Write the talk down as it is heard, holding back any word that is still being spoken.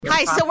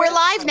Hi, so we're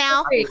live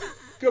now. Good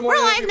morning, we're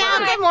live now.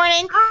 Good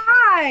morning.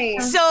 Hi.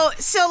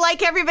 So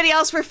like everybody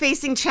else, we're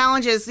facing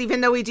challenges,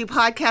 even though we do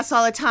podcasts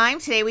all the time.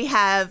 Today we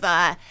have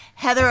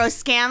Heather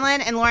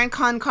O'Scanlan and Lauren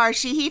Concar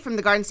Sheehy from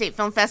the Garden State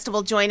Film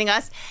Festival joining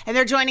us, and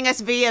they're joining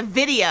us via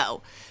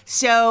video.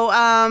 So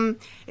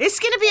it's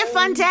going to be a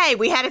fun day.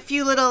 We had a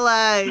few little,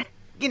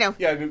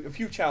 Yeah, a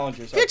few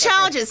challenges.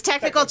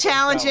 Technical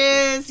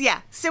challenges.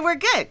 Yeah, so we're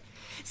good.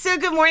 So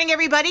good morning,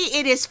 everybody.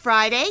 It is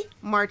Friday,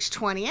 March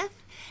 20th.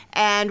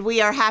 And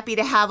we are happy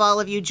to have all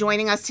of you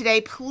joining us today.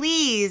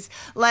 Please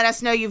let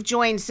us know you've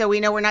joined so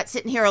we know we're not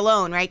sitting here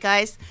alone, right,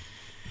 guys?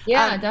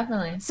 Yeah,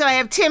 definitely. So I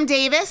have Tim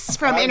Davis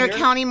from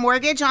Intercounty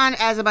Mortgage on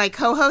as my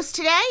co-host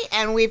today,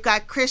 and we've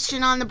got Chris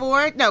on the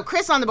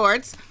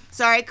boards.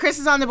 Sorry, Chris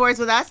is on the boards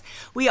with us.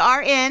 We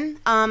are in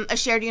a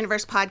shared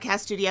universe podcast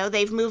studio.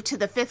 They've moved to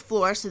the 5th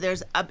floor, so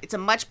it's a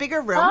much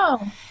bigger room.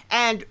 Oh.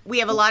 And we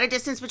have a lot of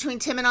distance between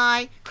Tim and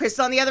I. Chris is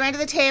on the other end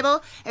of the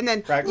table, and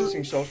then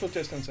practicing social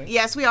distancing.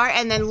 Yes, we are.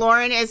 And then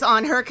Lauren is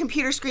on her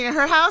computer screen at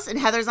her house, and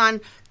Heather's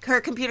on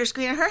her computer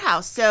screen at her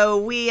house. So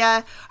we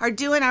are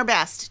doing our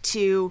best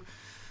to,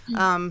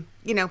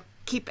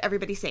 keep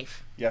everybody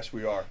safe. Yes,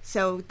 we are.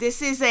 So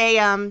this is this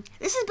has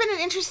been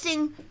an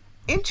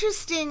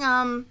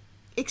interesting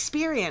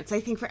experience, I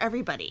think, for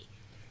everybody.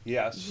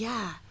 Yes.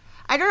 Yeah.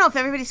 I don't know if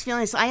everybody's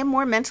feeling this. I am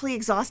more mentally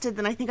exhausted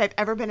than I think I've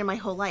ever been in my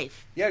whole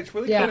life. Yeah, it's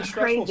really kind of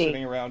stressful crazy.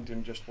 sitting around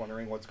and just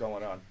wondering what's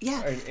going on.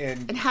 Yeah.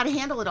 And how to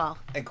handle it all.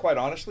 And quite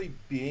honestly,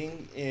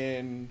 being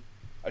in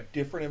a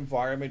different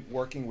environment,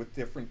 working with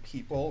different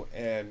people,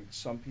 and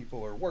some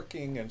people are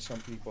working and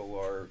some people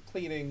are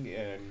cleaning,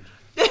 and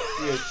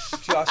it's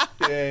just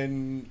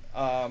been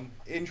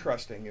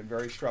interesting and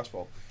very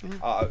stressful.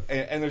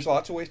 And there's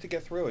lots of ways to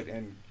get through it,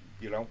 and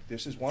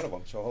this is one of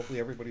them. So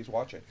hopefully everybody's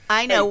watching.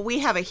 I know we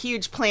have a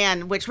huge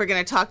plan, which we're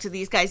going to talk to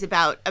these guys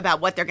about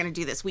what they're going to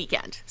do this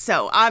weekend.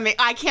 So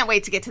I can't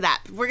wait to get to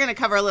that. We're going to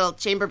cover a little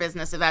chamber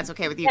business, if that's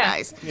okay with you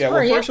guys. Yeah.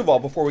 Well, first of all,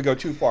 before we go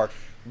too far,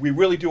 we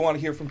really do want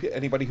to hear from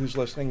anybody who's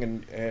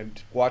listening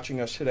and watching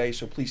us today.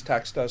 So please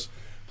text us.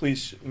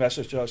 Please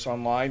message us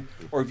online.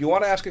 Or if you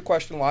want to ask a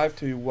question live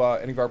to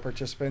any of our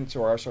participants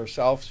or us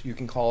ourselves, you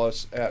can call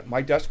us at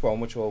my desk phone,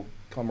 which will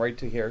come right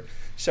to here,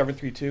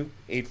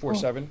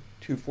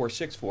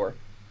 732-847-2464.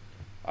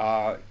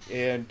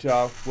 And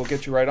we'll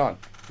get you right on.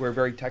 We're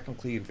very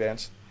technically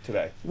advanced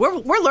today.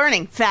 We're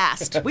learning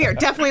fast. We are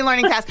definitely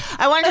learning fast.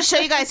 I wanted to show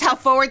you guys how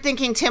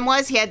forward-thinking Tim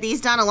was. He had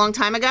these done a long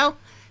time ago.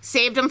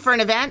 Saved them for an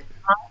event.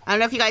 I don't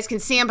know if you guys can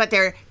see them, but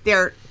they're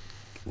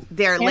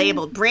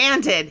labeled,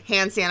 branded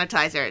hand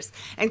sanitizers.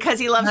 And because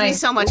he loves me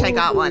so much, I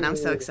got one. I'm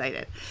so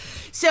excited.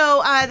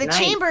 So the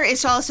chamber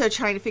is also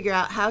trying to figure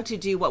out how to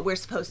do what we're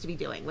supposed to be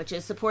doing, which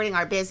is supporting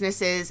our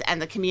businesses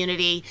and the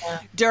community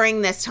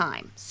during this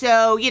time.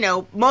 So,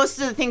 most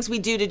of the things we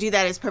do to do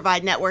that is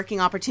provide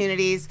networking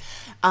opportunities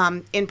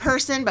in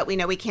person, but we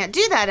know we can't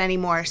do that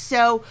anymore.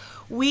 So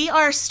we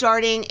are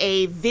starting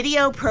a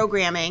video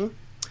programming.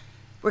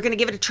 We're going to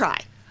give it a try.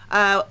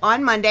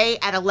 On Monday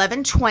at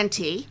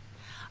 11:20.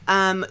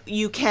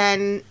 You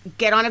can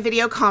get on a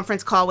video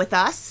conference call with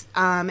us,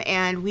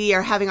 and we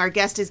are having our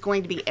guest is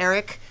going to be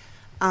Eric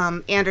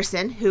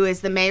Anderson, who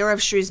is the mayor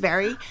of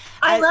Shrewsbury.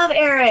 I love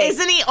Eric.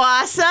 Isn't he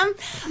awesome?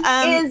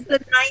 He is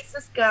the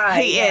nicest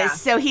guy. He is.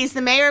 So he's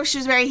the mayor of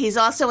Shrewsbury. He's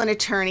also an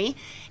attorney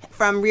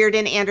from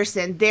Reardon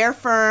Anderson. Their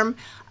firm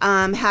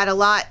had a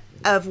lot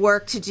of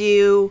work to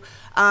do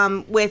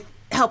with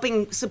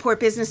helping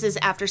support businesses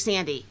after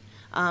Sandy.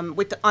 On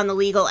the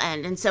legal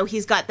end. And so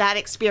he's got that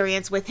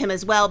experience with him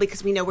as well,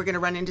 because we know we're going to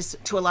run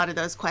into a lot of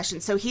those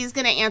questions. So he's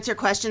going to answer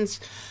questions.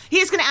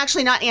 He's going to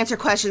actually not answer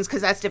questions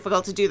because that's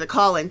difficult to do, the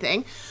call-in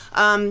thing.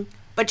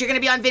 But you're going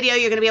to be on video.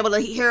 You're going to be able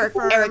to hear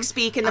Eric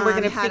speak, and then we're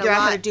going to figure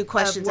out how to do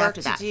questions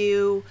after that.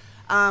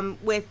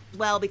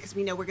 Because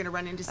we know we're going to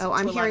run into some. Oh,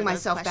 I'm hearing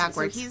myself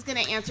backwards. So he's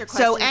going to answer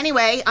questions. So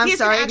anyway, I'm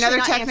sorry,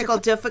 another technical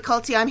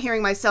difficulty. I'm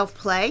hearing myself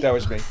play. That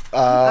was me.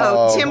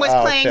 Tim was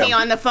playing me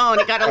on the phone.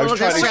 It got a little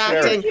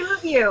distracting. Two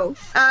of you.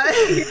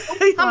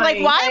 I'm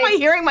like, why am I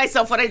hearing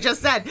myself what I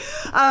just said?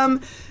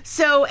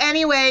 So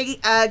anyway,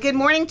 good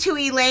morning to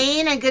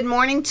Elaine and good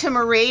morning to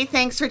Marie.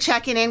 Thanks for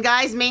checking in,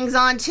 guys. Ming's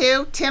on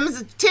too. Tim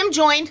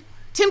joined.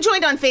 Tim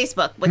joined on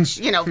Facebook, which,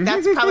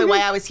 that's probably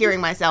why I was hearing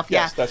myself.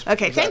 Yes, yeah. That's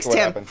okay, exactly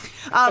thanks,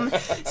 Tim.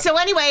 So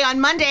anyway,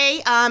 on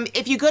Monday,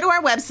 if you go to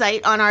our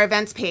website on our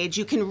events page,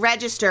 you can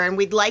register, and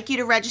we'd like you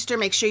to register.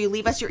 Make sure you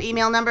leave us your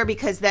email number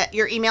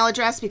your email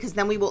address, because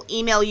then we will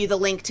email you the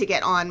link to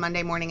get on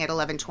Monday morning at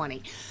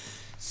 11:20.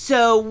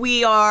 So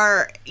we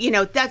are,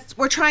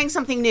 we're trying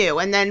something new,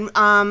 and then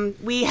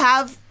we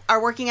are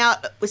working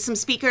out with some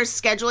speakers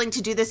scheduling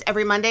to do this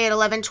every Monday at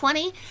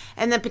 11:20,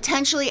 and then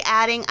potentially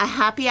adding a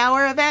happy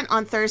hour event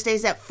on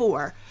Thursdays at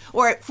 4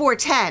 or at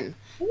 4:10.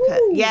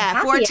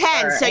 Yeah,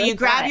 4:10. So you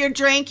grab your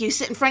drink, you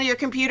sit in front of your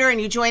computer,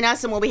 and you join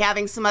us, and we'll be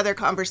having some other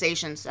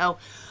conversations. So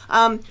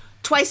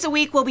twice a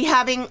week, we'll be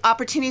having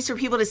opportunities for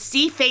people to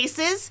see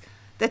faces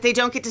that they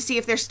don't get to see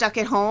if they're stuck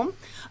at home,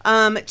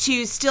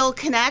 to still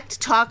connect,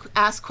 talk,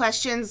 ask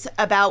questions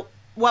about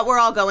what we're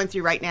all going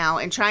through right now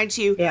and trying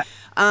to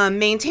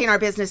maintain our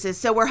businesses.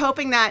 So we're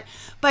hoping that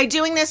by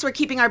doing this, we're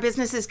keeping our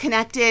businesses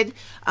connected.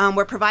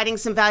 We're providing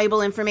some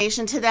valuable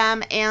information to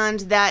them,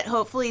 and that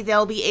hopefully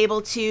they'll be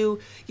able to,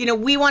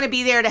 we want to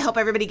be there to help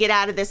everybody get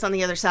out of this on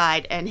the other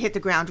side and hit the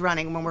ground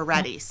running when we're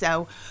ready.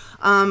 So,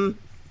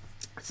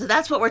 so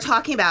that's what we're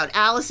talking about.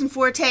 Allison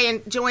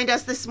Forte joined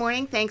us this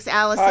morning. Thanks,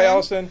 Allison. Hi,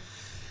 Allison.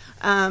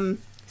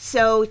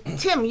 So,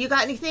 Tim, you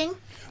got anything?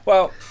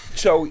 Well,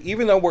 so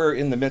even though we're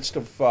in the midst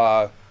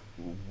of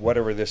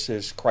whatever this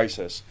is,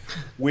 crisis,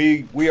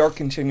 we are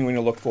continuing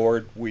to look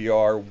forward. We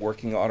are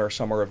working on our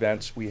summer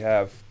events. We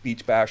have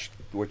Beach Bash,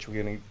 which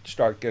we're going to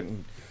start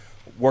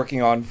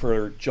working on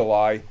for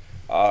July.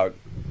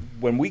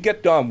 When we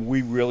get done,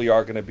 we really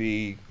are going to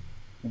be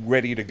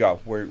ready to go.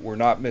 We're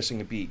not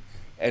missing a beat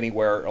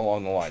anywhere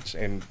along the lines,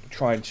 and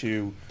trying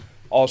to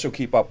also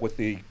keep up with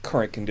the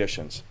current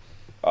conditions.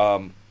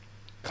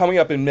 Coming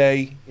up in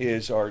May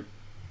is our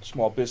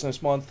Small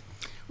Business Month.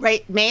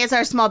 Right. May is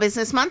our Small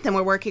Business Month, and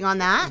we're working on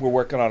that. We're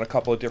working on a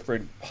couple of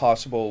different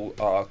possible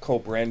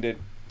co-branded,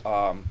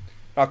 not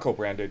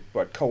co-branded,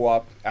 but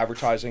co-op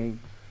advertising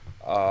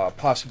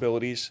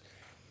possibilities.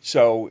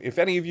 So if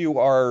any of you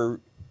are,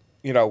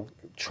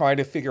 trying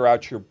to figure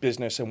out your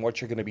business and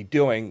what you're going to be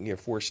doing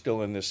if we're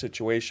still in this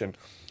situation,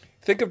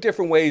 think of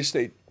different ways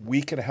that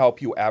we can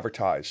help you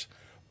advertise,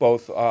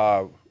 both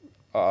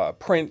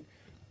print,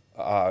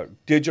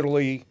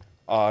 digitally,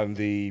 on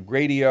the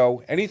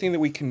radio, anything that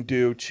we can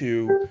do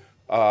to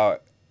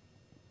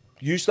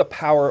use the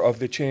power of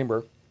the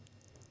chamber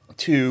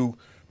to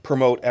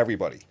promote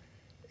everybody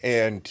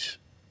and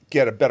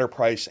get a better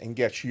price and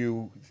get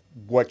you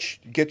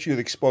the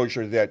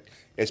exposure that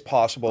is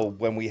possible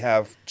when we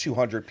have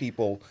 200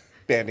 people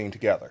banding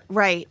together.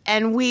 Right.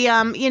 And we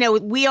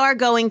are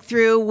going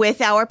through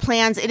with our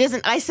plans. It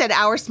isn't, I said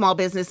our Small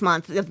Business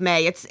Month of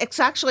May. It's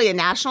actually a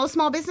National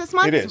Small Business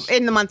Month. It is.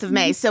 In the month of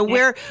May. So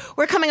we're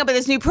coming up with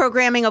this new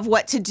programming of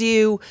what to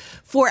do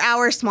for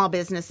our small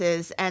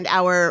businesses and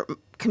our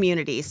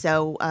community.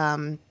 So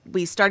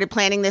we started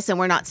planning this and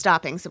we're not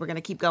stopping. So we're going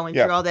to keep going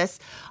through all this.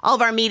 All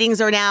of our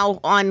meetings are now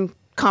on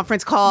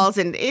conference calls,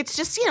 and it's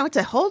just, it's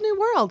a whole new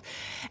world.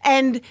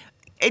 And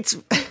it's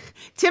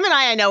Tim and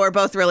I know, are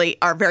very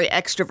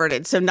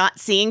extroverted. So not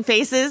seeing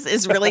faces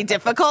is really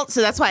difficult.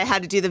 So that's why I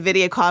had to do the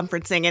video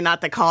conferencing and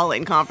not the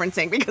call-in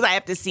conferencing, because I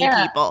have to see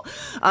people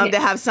to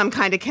have some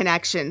kind of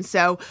connection.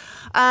 So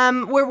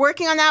we're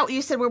working on that.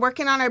 You said we're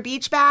working on our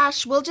Beach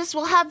Bash. We're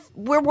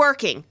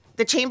working.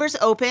 The chamber's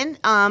open.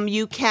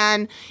 You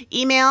can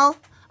email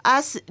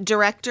us,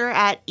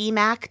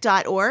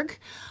 director@emac.org.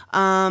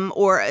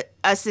 Or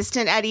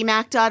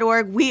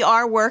assistant@emac.org. We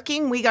are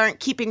working. We aren't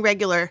keeping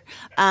regular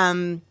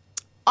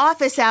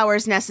office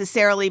hours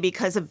necessarily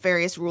because of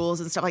various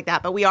rules and stuff like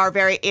that, but we are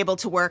very able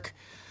to work,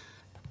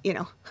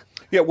 Yeah,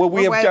 well,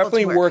 we have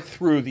definitely worked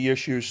through the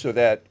issues so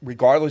that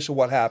regardless of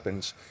what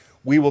happens,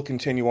 we will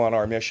continue on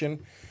our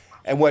mission.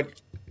 And what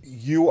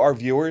you, our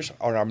viewers,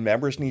 and our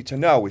members need to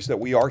know is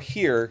that we are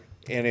here,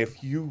 and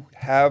if you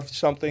have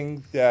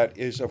something that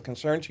is of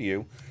concern to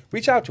you,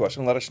 reach out to us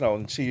and let us know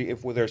and see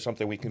if there's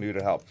something we can do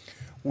to help.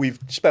 We've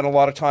spent a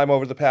lot of time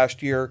over the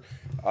past year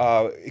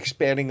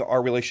expanding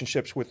our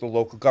relationships with the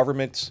local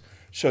governments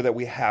so that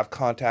we have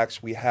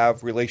contacts, we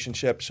have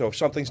relationships. So if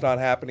something's not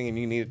happening and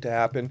you need it to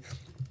happen,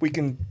 we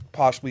can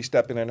possibly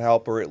step in and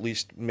help, or at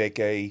least make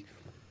a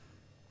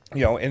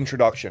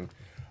introduction.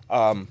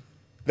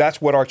 That's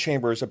what our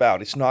chamber is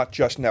about. It's not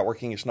just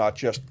networking. It's not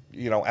just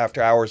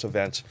after hours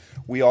events.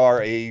 We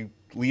are a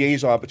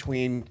liaison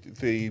between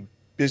the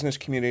business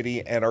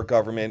community and our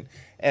government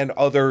and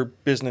other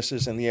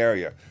businesses in the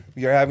area.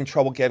 If you're having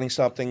trouble getting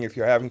something, if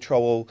you're having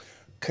trouble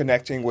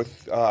connecting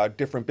with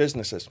different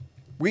businesses,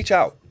 reach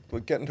out.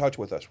 Get in touch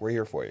with us. We're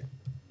here for you.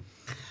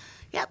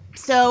 Yep.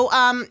 So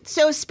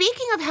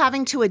speaking of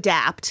having to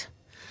adapt,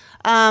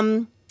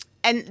 and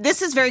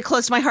this is very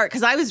close to my heart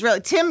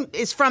because Tim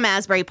is from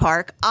Asbury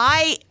Park.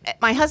 My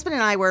husband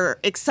and I were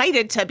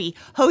excited to be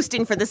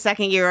hosting for the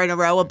second year in a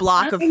row a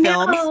block of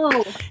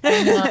films.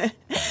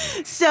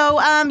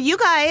 So you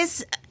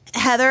guys,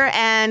 Heather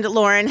and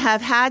Lauren,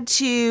 have had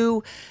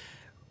to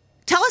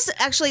tell us,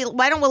 actually,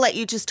 why don't we let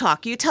you just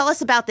talk? You tell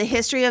us about the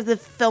history of the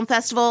film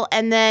festival,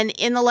 and then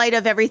in the light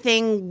of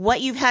everything,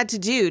 what you've had to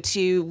do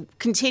to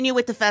continue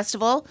with the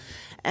festival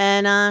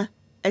in a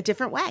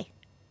different way.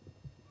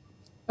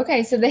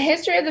 Okay, so the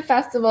history of the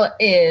festival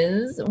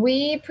is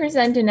we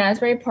present in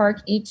Asbury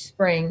Park each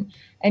spring,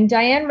 and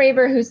Diane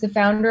Raber, who's the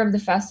founder of the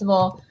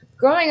festival,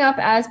 growing up,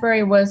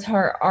 Asbury was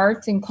her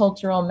arts and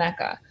cultural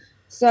mecca.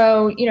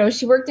 So,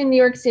 she worked in New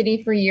York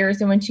City for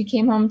years, and when she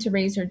came home to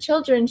raise her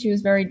children, she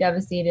was very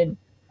devastated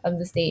of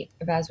the state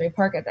of Asbury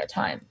Park at that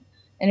time.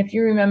 And if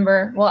you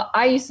remember, well,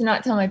 I used to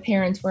not tell my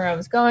parents where I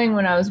was going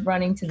when I was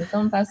running to the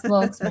film festival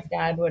because my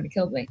dad would have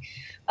killed me.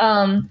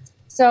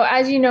 So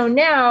as you know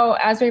now,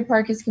 Asbury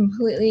Park is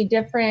completely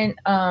different.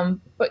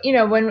 But,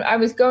 when I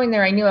was going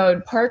there, I knew I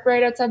would park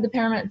right outside the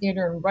Paramount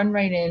Theater and run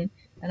right in,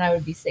 and I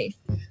would be safe.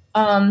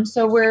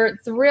 So we're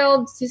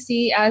thrilled to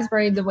see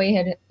Asbury the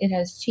way it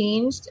has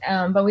changed,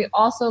 but we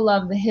also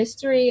love the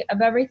history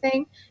of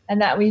everything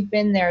and that we've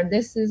been there.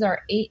 This is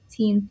our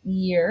 18th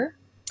year.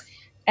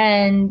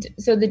 And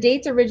so the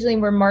dates originally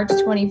were March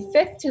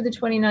 25th to the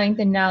 29th,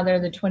 and now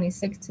they're the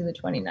 26th to the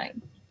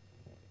 29th.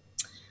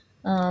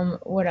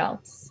 What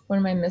else? What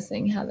am I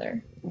missing,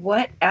 Heather?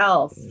 What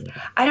else?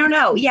 I don't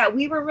know. Yeah,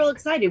 we were real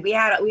excited. We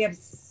have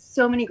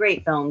so many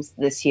great films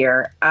this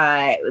year.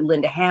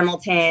 Linda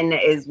Hamilton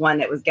is one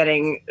that was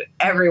getting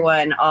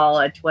everyone all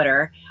at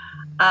Twitter.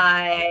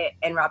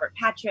 And Robert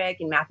Patrick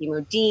and Matthew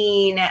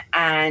Modine,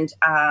 and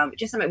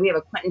we have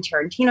a Quentin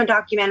Tarantino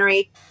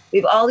documentary. We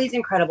have all these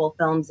incredible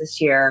films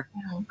this year,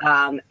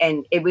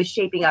 and it was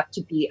shaping up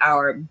to be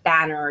our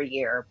banner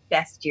year,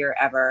 best year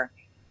ever.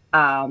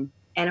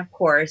 And of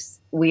course,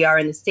 we are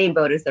in the same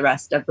boat as the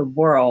rest of the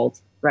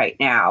world right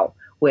now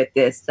with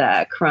this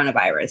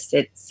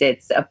coronavirus.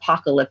 It's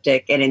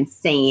apocalyptic and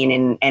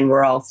insane, and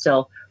we're all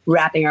still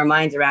wrapping our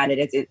minds around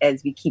it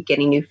as we keep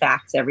getting new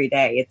facts every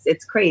day.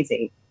 It's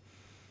crazy.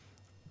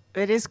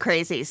 It is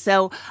crazy.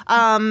 So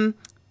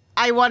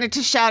I wanted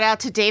to shout out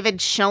to David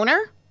Schoner,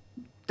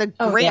 the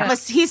great.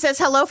 He says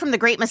hello from the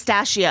Great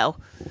Mustachio.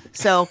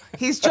 So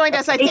he's joined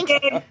us, I think.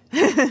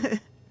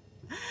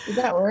 Did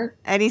that work?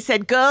 And he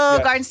said, "Go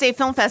Garden State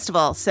Film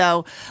Festival."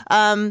 So,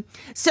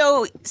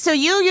 so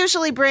you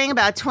usually bring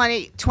about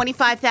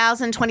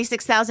 25,000,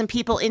 26,000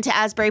 people into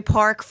Asbury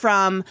Park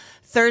from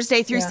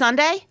Thursday through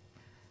Sunday.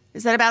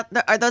 Is that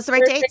are those the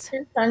right Thursday dates?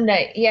 Through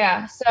Sunday,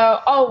 yeah.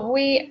 So,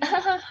 we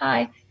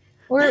hi.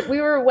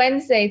 We were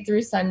Wednesday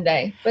through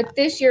Sunday, but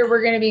this year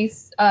we're going to be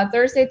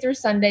Thursday through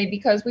Sunday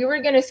because we were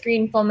going to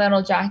screen Full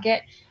Metal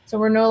Jacket, so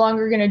we're no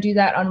longer going to do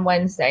that on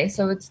Wednesday.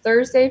 So it's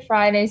Thursday,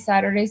 Friday,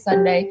 Saturday,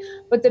 Sunday.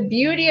 But the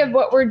beauty of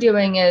what we're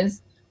doing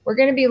is we're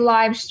going to be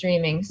live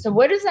streaming. So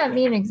what does that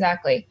mean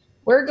exactly?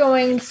 We're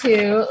going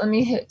to, let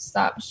me hit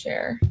stop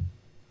share.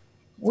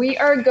 We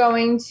are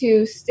going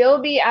to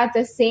still be at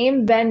the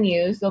same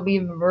venues. There'll be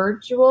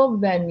virtual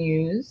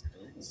venues.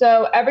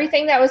 So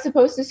everything that was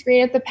supposed to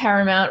screen at the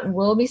Paramount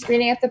will be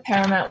screening at the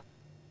Paramount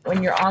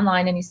when you're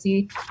online and you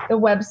see the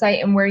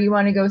website and where you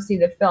want to go see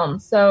the film.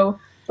 So,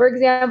 for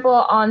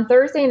example, on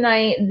Thursday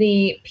night,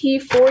 the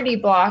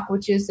P40 block,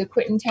 which is the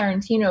Quentin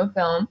Tarantino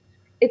film,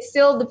 it's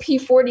still the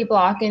P40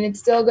 block and it's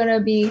still going to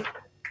be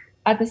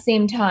at the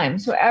same time.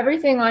 So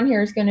everything on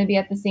here is going to be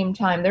at the same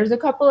time. There's a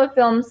couple of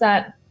films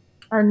that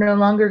are no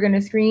longer going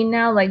to screen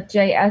now, like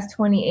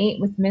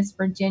JS28 with Miss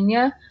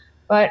Virginia.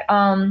 But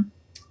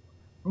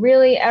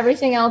really,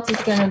 everything else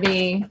is going to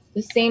be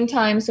the same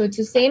time. So it's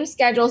the same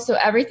schedule. So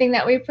everything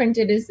that we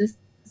printed is the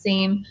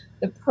same.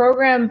 The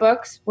program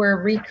books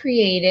were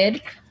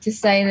recreated to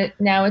say that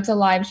now it's a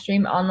live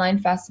stream online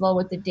festival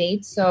with the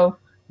dates. So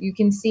you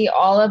can see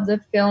all of the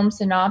film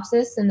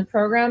synopsis in the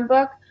program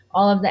book,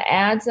 all of the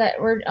ads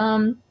that were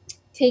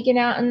taken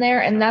out in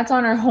there, and that's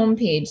on our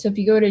homepage. So if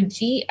you go to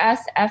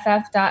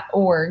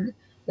gsff.org,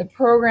 the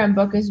program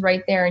book is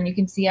right there, and you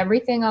can see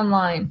everything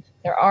online.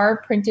 There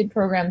are printed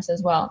programs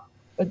as well,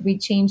 but we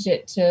changed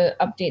it to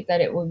update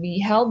that it will be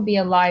held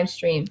via live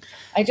stream.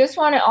 I just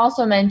want to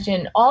also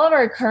mention all of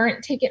our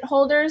current ticket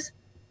holders,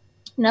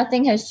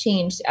 nothing has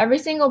changed. Every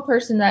single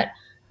person that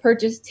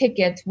purchased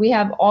tickets, we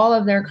have all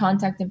of their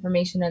contact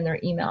information and their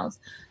emails.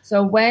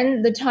 So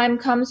when the time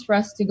comes for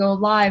us to go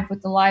live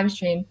with the live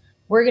stream,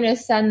 we're going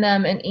to send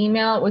them an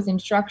email with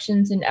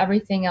instructions and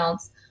everything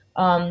else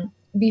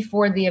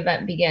before the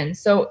event begins.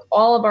 So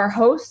all of our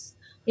hosts,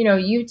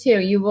 you too,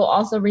 you will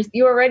also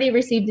you already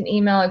received an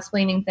email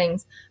explaining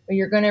things, but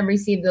you're going to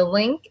receive the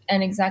link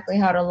and exactly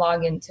how to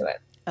log into it.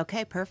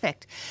 Okay,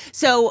 perfect.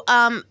 So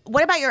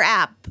what about your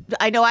app?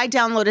 I know I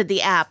downloaded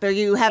the app. Do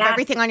you have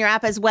everything on your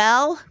app as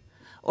well?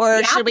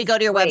 Or should we go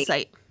to your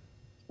website?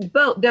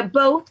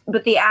 Both,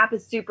 but the app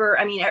is super.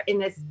 I mean, in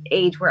this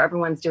age where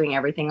everyone's doing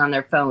everything on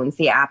their phones,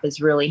 the app is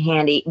really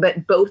handy,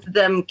 but both of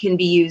them can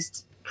be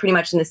used pretty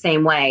much in the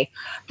same way.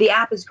 The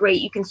app is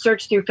great. You can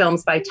search through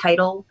films by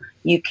title.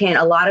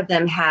 A lot of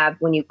them have,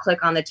 when you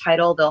click on the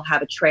title, they'll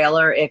have a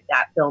trailer if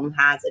that film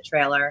has a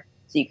trailer.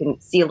 So you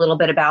can see a little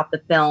bit about the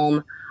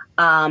film.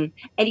 And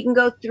you can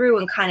go through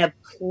and kind of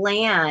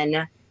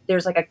plan.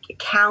 There's like a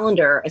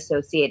calendar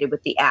associated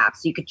with the app.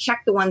 So you could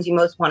check the ones you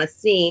most want to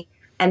see.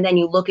 And then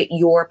you look at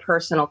your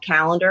personal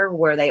calendar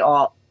where they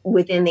all,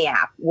 within the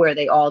app, where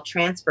they all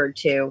transferred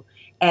to.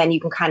 And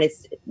you can kind of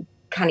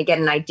get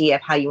an idea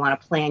of how you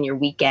want to plan your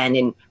weekend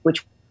and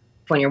which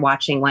one you're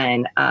watching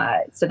when.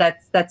 So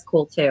that's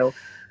cool too.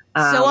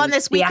 So on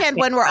this weekend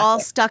when we're all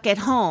stuck at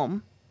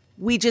home,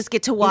 we just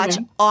get to watch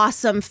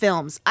awesome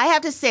films. I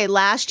have to say,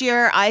 last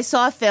year I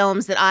saw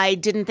films that I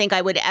didn't think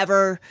I would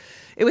ever.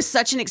 It was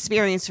such an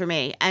experience for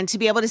me. And to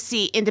be able to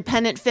see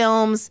independent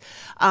films,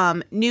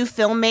 new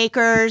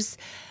filmmakers,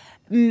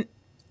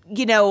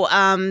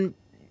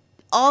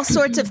 all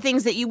sorts of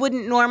things that you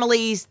wouldn't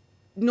normally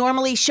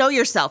normally show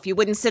yourself. You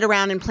wouldn't sit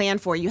around and plan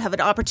for. You have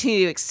an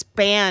opportunity to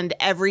expand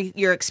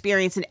your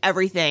experience and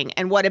everything.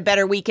 And what a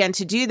better weekend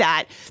to do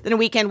that than a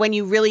weekend when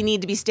you really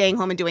need to be staying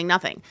home and doing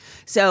nothing.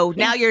 So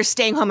now you're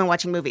staying home and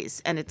watching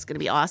movies, and it's going to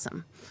be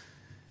awesome.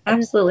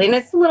 Absolutely. And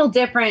it's a little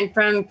different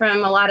from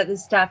a lot of the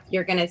stuff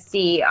you're going to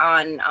see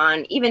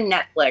on even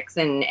Netflix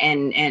and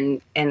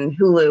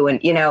Hulu,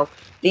 and, you know,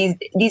 these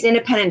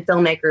independent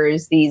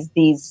filmmakers,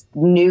 these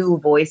new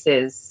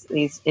voices,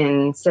 these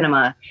in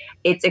cinema.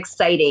 It's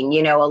exciting.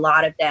 You know, a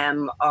lot of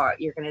them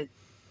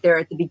they're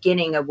at the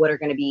beginning of what are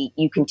going to be,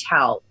 you can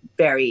tell,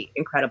 very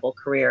incredible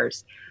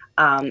careers.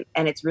 And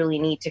it's really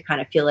neat to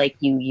kind of feel like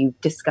you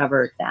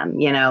discovered them,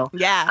 you know?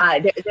 Yeah.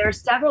 There are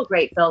several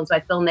great films by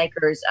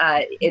filmmakers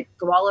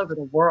go all over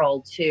the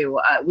world, too.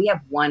 We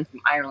have one from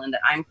Ireland that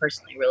I'm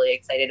personally really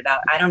excited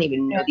about. I don't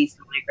even know these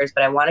filmmakers,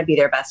 but I want to be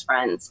their best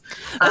friends.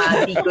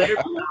 Be Good or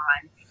Be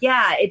Gone.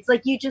 Yeah, it's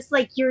like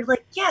you're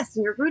like, yes,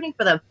 and you're rooting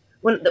for them.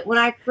 When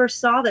I first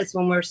saw this,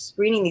 when we're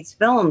screening these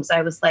films,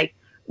 I was like,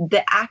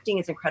 the acting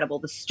is incredible.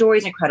 The story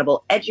is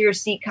incredible. Edge of your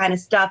seat kind of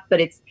stuff,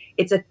 but it's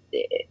an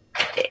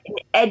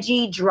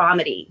edgy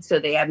dramedy. So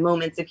they have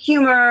moments of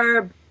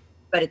humor,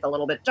 but it's a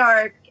little bit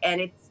dark,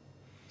 and it's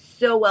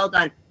so well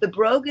done. The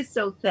brogue is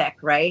so thick,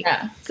 right?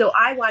 Yeah. So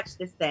I watched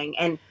this thing,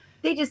 and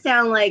they just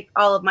sound like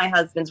all of my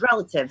husband's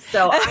relatives.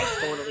 So I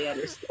totally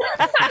understand.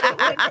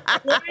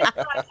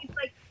 He's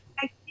like,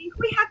 I think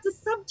we have to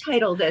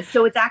subtitle this.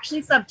 So it's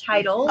actually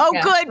subtitled. Oh,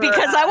 good,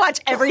 because I watch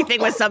everything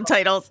with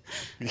subtitles.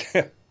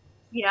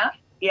 Yeah.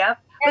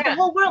 But the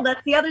whole world,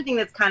 that's the other thing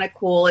that's kind of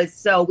cool is,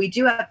 so we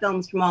do have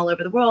films from all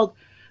over the world,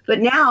 but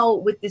now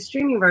with the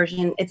streaming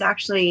version, it's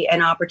actually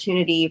an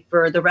opportunity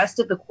for the rest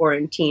of the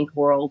quarantined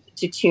world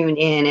to tune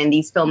in, and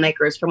these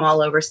filmmakers from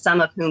all over,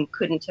 some of whom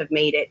couldn't have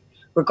made it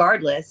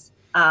regardless,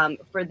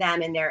 for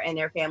them and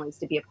their families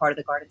to be a part of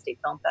the Garden State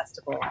Film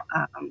Festival.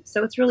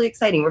 So it's really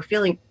exciting. We're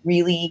feeling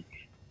really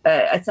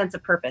a sense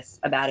of purpose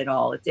about it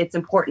all. It's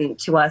important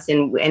to us,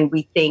 and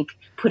we think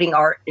putting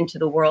art into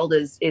the world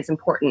is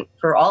important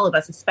for all of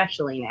us,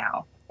 especially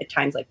now at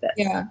times like this.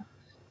 Yeah.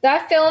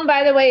 That film,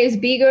 by the way, is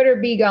Be Good or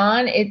Be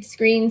Gone. It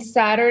screens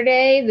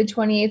Saturday, the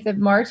 28th of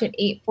March at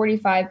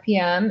 8:45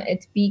 p.m.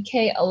 It's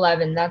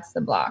BK11. That's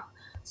the block.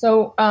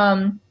 So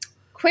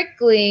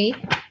quickly,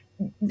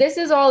 this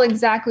is all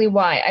exactly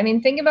why. I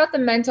mean, think about the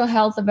mental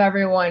health of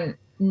everyone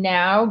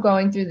now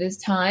going through this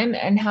time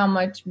and how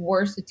much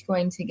worse it's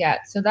going to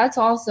get. So that's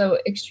also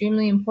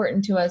extremely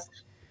important to us,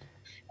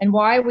 and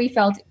why we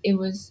felt it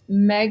was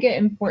mega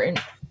important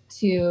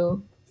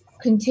to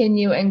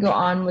continue and go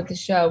on with the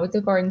show, with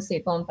the Garden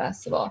State Film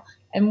Festival.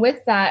 And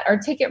with that, our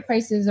ticket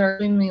prices are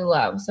extremely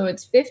low. So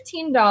it's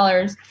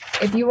 $15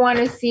 if you want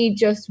to see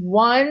just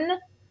one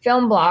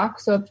film block.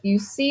 So if you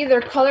see,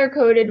 they're color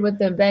coded with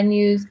the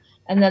venues,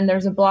 and then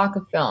there's a block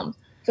of films.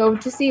 So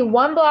to see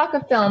one block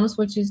of films,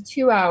 which is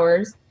 2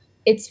 hours,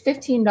 it's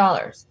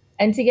 $15.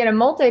 And to get a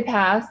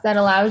multi-pass that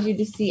allows you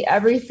to see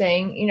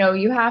everything, you know,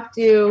 you have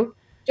to,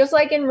 just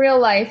like in real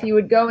life, you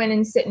would go in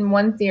and sit in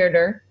one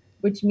theater,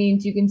 which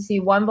means you can see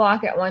one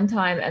block at one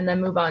time and then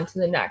move on to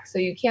the next. So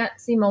you can't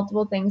see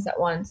multiple things at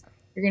once.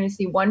 You're going to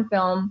see one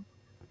film,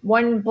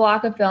 one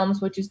block of films,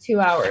 which is 2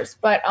 hours.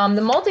 But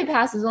the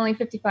multi-pass is only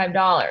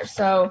 $55.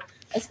 So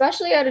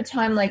especially at a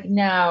time like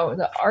now,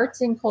 the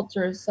arts and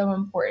culture is so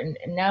important.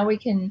 And now you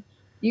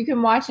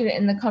can watch it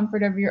in the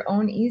comfort of your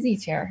own easy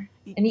chair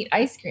and eat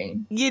ice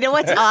cream. You know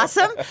what's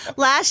awesome?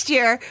 Last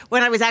year,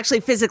 when I was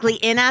actually physically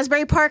in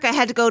Asbury Park, I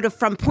had to go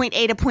from point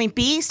A to point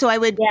B, so I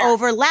would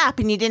overlap,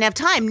 and you didn't have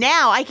time.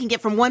 Now I can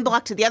get from one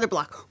block to the other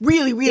block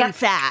really, really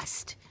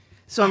fast.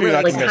 So I'm really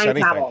not going to miss time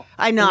anything. travel.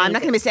 I know, I'm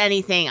not going to miss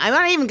anything. I'm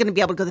not even going to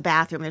be able to go to the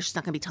bathroom. There's just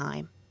not going to be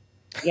time.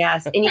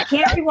 Yes, and you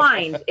can't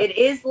rewind. It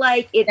is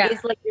like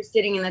you're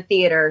sitting in the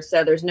theater,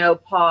 so there's no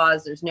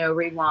pause, there's no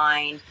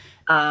rewind.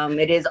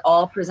 It is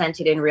all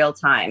presented in real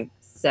time,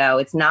 so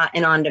it's not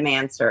an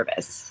on-demand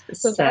service.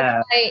 So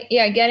that's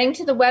why, getting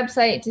to the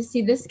website to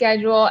see the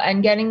schedule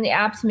and getting the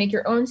app to make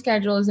your own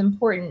schedule is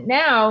important.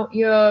 Now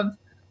you have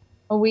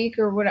a week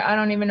or what, I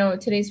don't even know,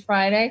 today's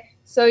Friday,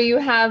 so you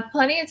have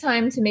plenty of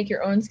time to make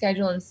your own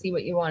schedule and see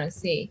what you want to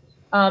see.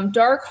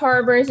 Dark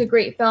Harbor is a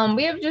great film.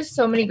 We have just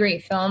so many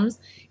great films.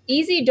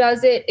 Easy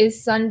Does It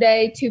is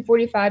Sunday,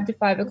 2:45 to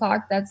 5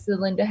 o'clock. That's the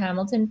Linda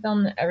Hamilton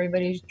film that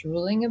everybody's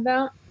drooling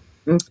about.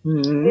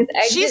 Mm-hmm.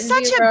 She's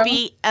such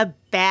a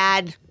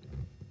bad,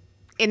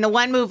 in the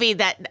one movie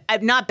that,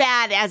 not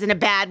bad as in a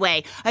bad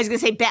way. I was going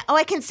to say bad. Oh,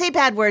 I can say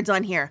bad words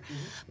on here,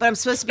 but I'm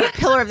supposed to be a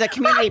pillar of the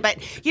community.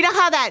 But you know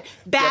how that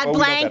bad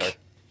blank,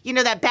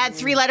 that bad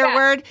 3-letter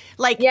word?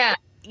 I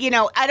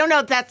don't know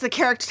if that's the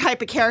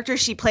type of character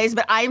she plays,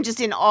 but I am just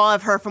in awe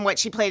of her from what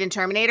she played in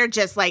Terminator.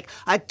 Just like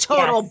a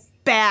total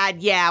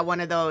bad, one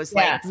of those.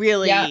 Like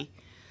really.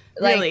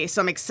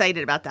 So I'm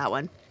excited about that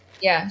one.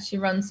 Yeah, she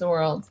runs the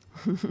world.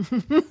 Sure.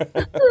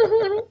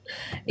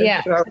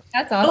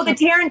 That's awesome. Oh, the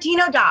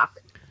Tarantino doc,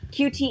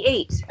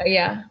 QT8.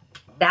 Yeah.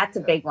 That's a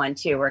big one,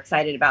 too. We're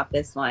excited about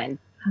this one.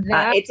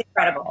 It's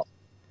incredible.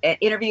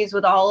 interviews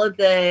with all of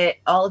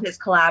his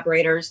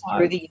collaborators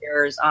through the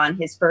years on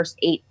his first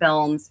 8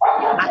 films.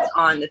 That's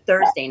on the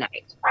Thursday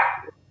night.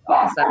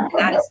 Awesome. And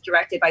that is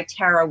directed by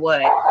Tara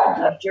Wood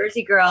of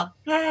Jersey Girl.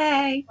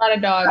 Hey. A lot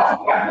of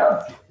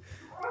dogs.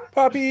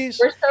 Puppies.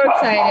 We're so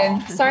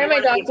excited. Sorry, my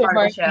dogs are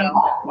barking.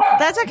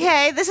 That's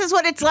okay. This is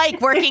what it's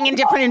like working in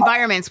different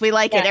environments. We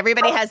like it.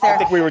 Everybody has I their.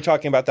 think we were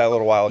talking about that a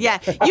little while ago. Yeah,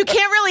 you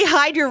can't really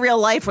hide your real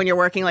life when you're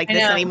working like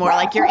this anymore.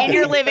 Like you're in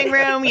your living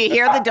room, you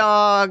hear the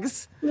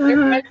dogs. Their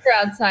friends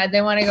are outside.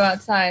 They want to go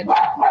outside.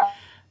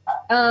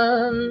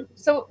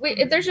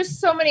 There's just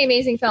so many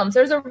amazing films.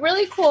 There's a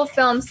really cool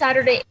film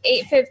Saturday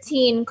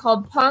 8:15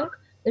 called Punk: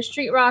 The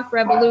Street Rock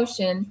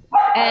Revolution,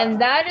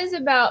 and that is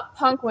about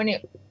punk when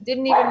it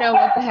didn't even know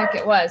what the heck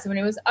it was, when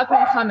it was up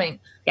and coming.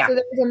 Yeah. So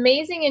there's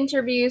amazing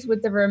interviews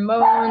with the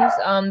Ramones.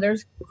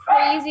 There's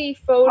crazy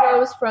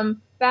photos from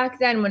back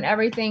then when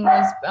everything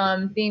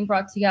was being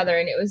brought together,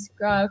 and it was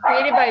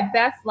created by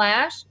Beth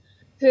Lash,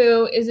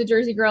 who is a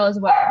Jersey girl as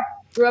well.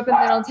 Grew up in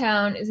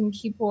Middletown, is in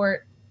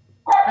Keyport.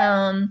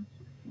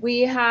 We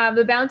have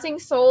The Bouncing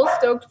Souls,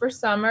 Stoked for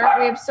Summer.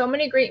 We have so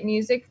many great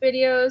music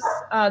videos.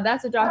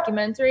 That's a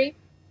documentary.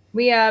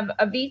 We have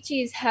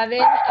Avicii's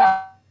Heaven.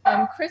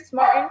 Chris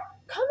Martin.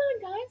 Come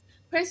on, guys.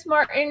 Chris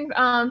Martin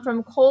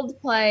from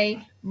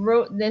Coldplay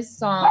wrote this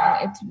song.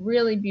 It's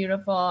really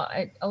beautiful.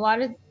 I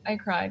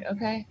cried.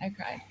 Okay, I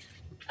cried.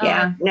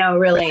 Yeah, no,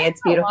 really,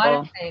 it's beautiful. A lot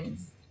of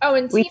things. Oh,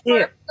 and We Team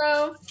do.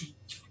 Marco.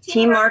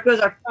 Team Marco's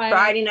our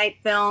Friday night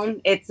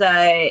film. It's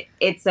a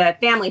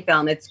family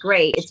film. It's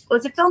great.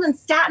 Was it filmed in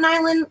Staten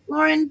Island,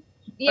 Lauren?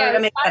 Yeah, Or did I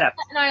make that up?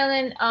 Staten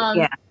Island.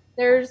 Yeah.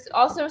 There's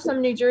also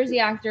some New Jersey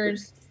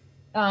actors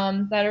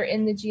that are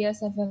in the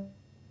GSFF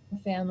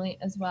family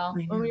as well.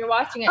 When you're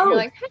watching it, you're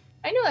like, hey,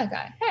 I know that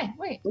guy. Hey,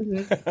 wait.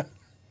 Mm-hmm.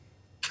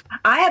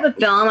 I have a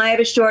film. I have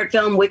a short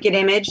film, Wicked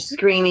Image,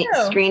 screening.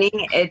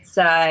 It's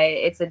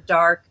a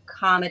dark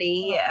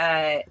comedy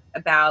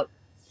about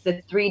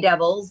the 3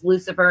 devils: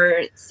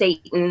 Lucifer,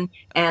 Satan,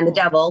 and the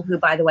devil, who,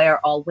 by the way, are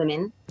all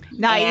women.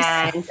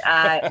 Nice.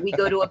 And we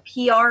go to a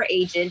PR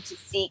agent to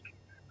seek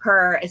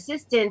her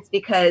assistance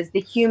because the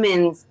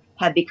humans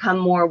have become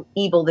more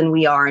evil than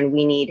we are, and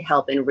we need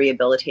help in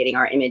rehabilitating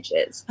our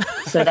images.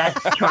 So that's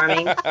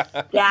charming.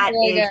 That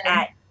is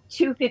at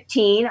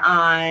 2:15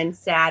 on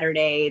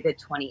Saturday, the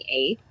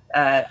 28th.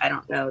 I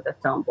don't know the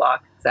film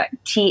block. It's at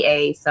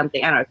TA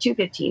something. I don't know.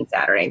 2:15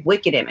 Saturday.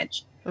 Wicked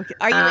Image. Okay.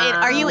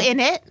 Are you in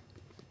it?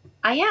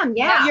 I am.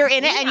 Yeah. You're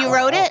in it, and you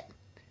wrote it.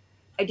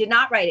 I did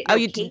not write it. No,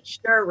 Kate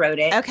Schur wrote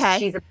it. Okay.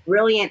 She's a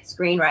brilliant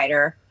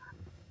screenwriter.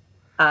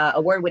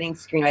 Award-winning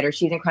screenwriter.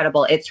 She's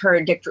incredible. It's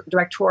her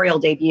directorial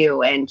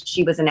debut, and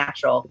she was a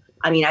natural.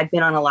 I mean, I've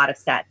been on a lot of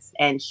sets,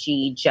 and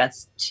she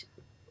was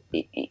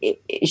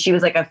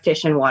like a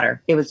fish in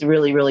water. It was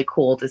really, really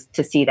cool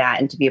to see that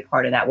and to be a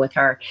part of that with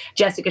her.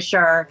 Jessica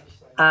Schur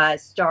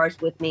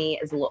stars with me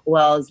as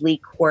well as Lee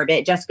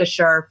Corbett. Jessica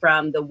Schur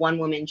from the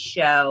one-woman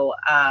show,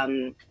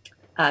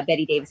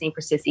 Betty Davis Ain't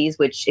for Sissies,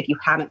 which if you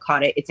haven't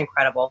caught it, it's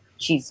incredible.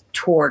 She's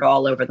toured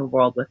all over the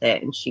world with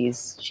it, and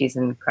she's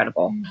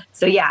incredible.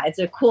 So yeah, it's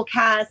a cool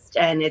cast,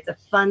 and it's a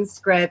fun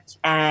script,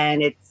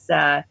 and it's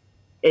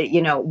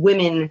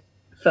women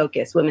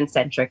focused, women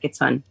centric. It's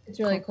fun. It's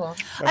really cool.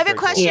 I have a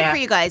question for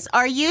you guys.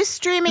 Are you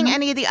streaming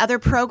any of the other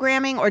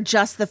programming or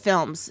just the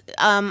films?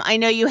 I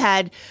know you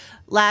had.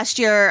 Last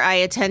year, I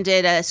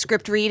attended a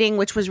script reading,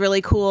 which was really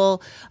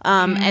cool.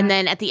 And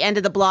then at the end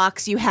of the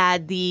blocks, you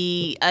had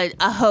a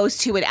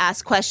host who would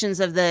ask questions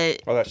of the.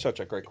 Oh, that's such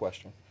a great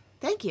question.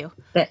 Thank you.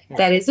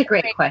 That is a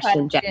great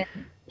question, Jen.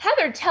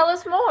 Heather, tell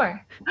us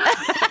more.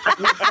 I'm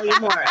going to tell you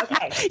more.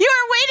 Okay. You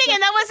were waiting,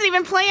 and that wasn't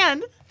even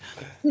planned.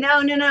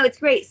 No, it's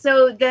great.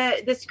 So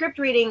the script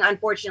reading,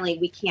 unfortunately,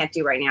 we can't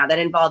do right now. That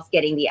involves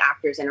getting the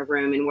actors in a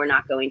room, and we're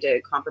not going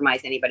to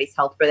compromise anybody's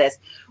health for this.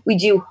 We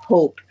do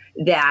hope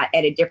that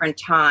at a different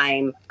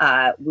time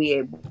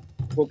we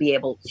will be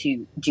able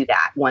to do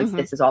that once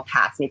this is all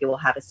passed. Maybe we'll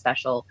have a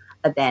special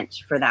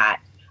event for that.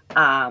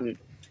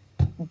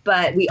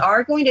 But we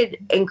are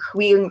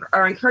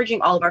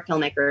encouraging all of our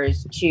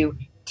filmmakers to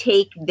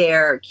take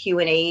their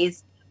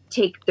Q&As,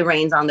 take the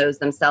reins on those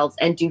themselves,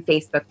 and do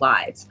Facebook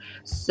Lives.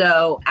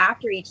 So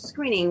after each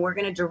screening, we're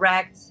going to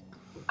direct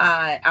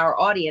our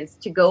audience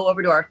to go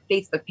over to our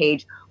Facebook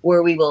page,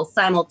 where we will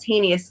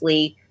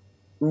simultaneously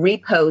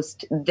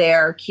repost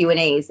their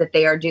Q&As that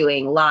they are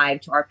doing live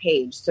to our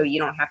page. So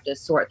you don't have to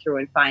sort through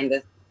and find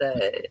the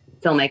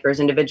filmmakers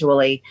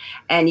individually.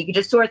 And you can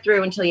just sort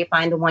through until you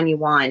find the one you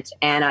want.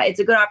 And it's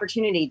a good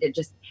opportunity to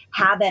just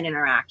have that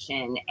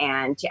interaction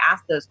and to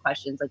ask those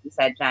questions, like you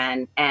said,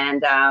 Jen,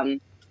 and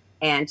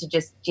to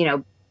just,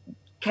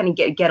 kind of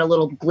get a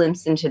little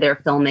glimpse into their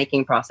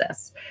filmmaking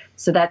process.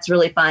 So that's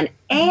really fun.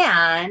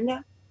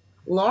 And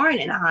Lauren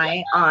and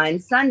I, on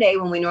Sunday,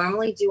 when we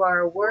normally do our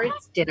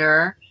awards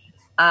dinner,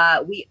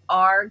 we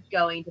are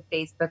going to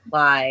Facebook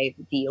Live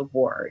the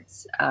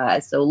awards.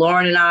 So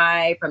Lauren and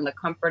I, from the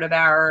comfort of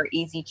our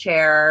easy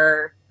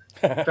chair,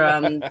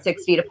 from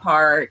 6 feet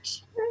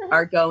apart,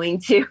 are going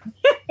to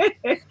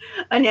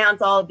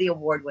announce all of the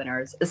award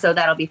winners. So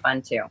that'll be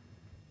fun too.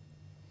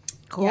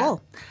 Cool. Yeah.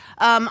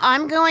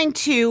 I'm going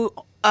to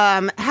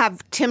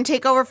have Tim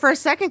take over for a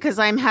second because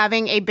I'm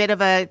having a bit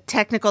of a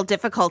technical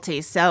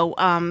difficulty. So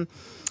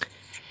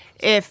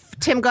if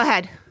Tim, go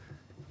ahead.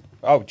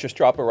 Oh, just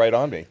drop it right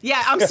on me.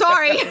 Yeah, I'm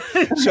sorry.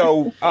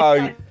 So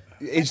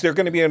is there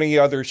going to be any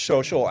other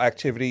social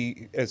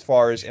activity as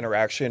far as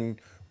interaction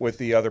with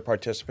the other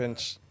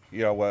participants?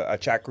 You know, a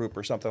chat group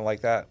or something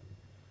like that?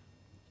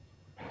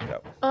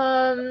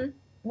 No.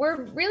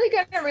 We're really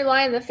going to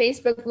rely on the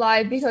Facebook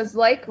Live because,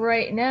 like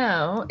right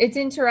now, it's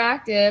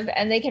interactive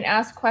and they can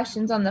ask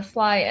questions on the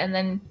fly and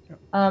then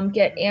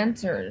get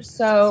answers.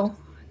 So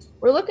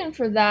we're looking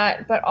for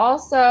that. But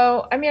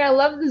also, I mean, I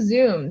love the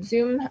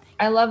Zoom.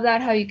 I love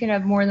that how you can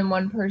have more than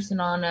one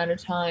person on at a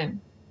time.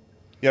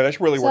 Yeah,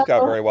 that's really worked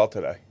out very well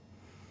today.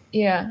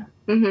 Yeah.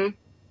 Mm-hmm.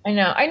 I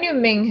know. I knew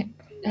Ming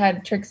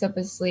had tricks up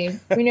his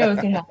sleeve. We knew it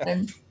could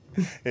happen.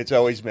 It's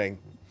always Ming.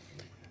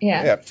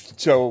 Yeah.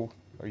 So...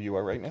 Are you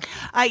all right now?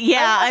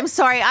 Yeah, I'm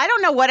sorry. I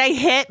don't know what I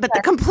hit, but the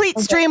complete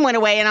stream went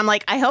away, and I'm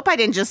like, I hope I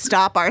didn't just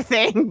stop our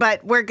thing,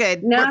 but we're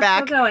good. No, we're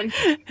back. Still going.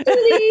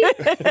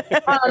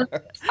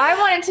 I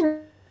wanted to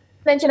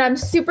mention I'm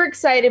super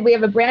excited. We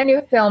have a brand new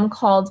film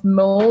called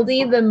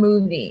Moldy the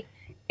Movie.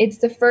 It's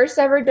the first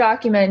ever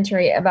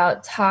documentary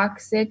about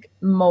toxic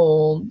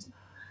mold.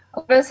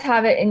 All of us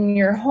have it in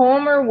your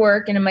home or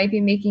work, and it might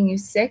be making you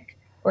sick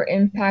or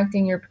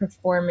impacting your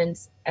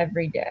performance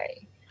every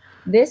day.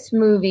 This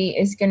movie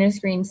is going to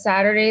screen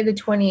Saturday the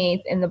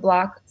 28th in the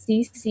block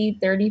CC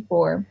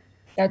 34.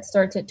 That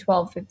starts at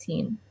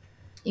 12:15.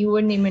 You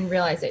wouldn't even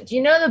realize it. Do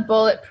you know the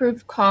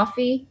bulletproof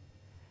coffee?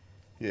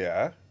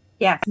 Yeah.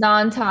 Yes.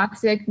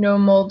 Non-toxic, no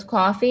mold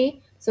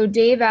coffee. So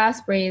Dave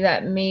Asprey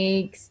that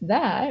makes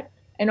that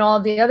and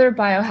all the other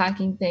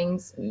biohacking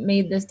things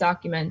made this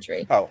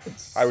documentary. Oh,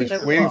 I was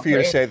waiting for you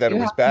to say that it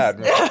was bad.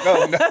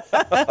 No.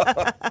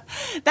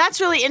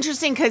 That's really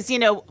interesting because, you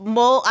know,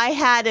 we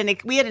had an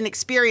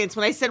experience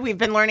when I said we've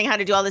been learning how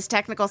to do all this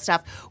technical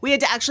stuff. We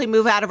had to actually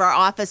move out of our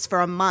office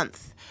for a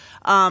month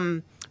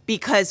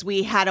because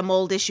we had a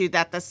mold issue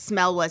that the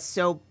smell was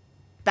so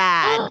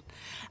bad.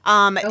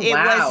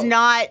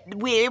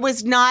 It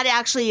was not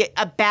actually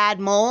a bad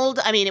mold.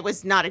 I mean, it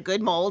was not a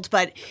good mold,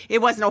 but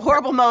it wasn't a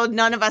horrible mold.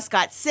 None of us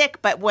got sick,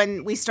 but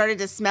when we started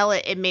to smell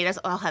it, it made us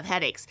all have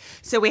headaches.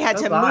 So we had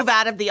to move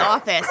out of the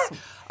office.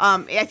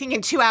 I think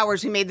in 2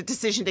 hours, we made the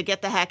decision to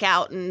get the heck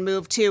out and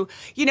move to,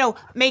 you know,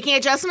 making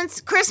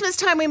adjustments. Christmas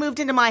time, we moved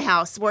into my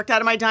house, worked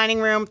out of my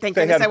dining room. Thank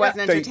goodness I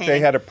wasn't entertaining.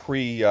 They had a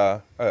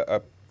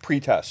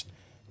pre-test.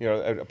 You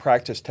know, a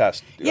practice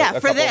test. Yeah, a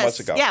for couple this. months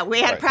ago. Yeah,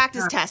 we had a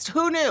practice test.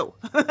 Who knew?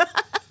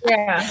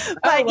 Yeah.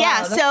 But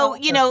yeah, so,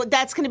 you know,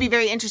 that's going to be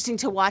very interesting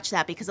to watch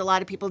that because a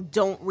lot of people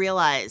don't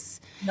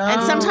realize. No.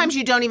 And sometimes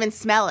you don't even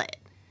smell it.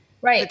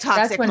 Right. The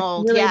toxic that's when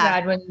mold. It's really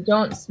bad when you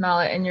don't smell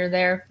it and you're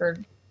there for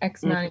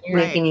X amount of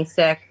years. Making you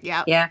sick.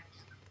 Yeah.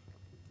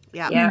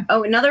 Yeah.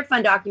 Oh, another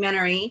fun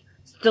documentary.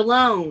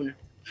 Stallone.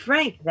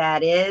 Frank,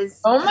 that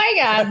is. Oh my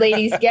God,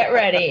 ladies, get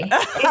ready.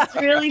 It's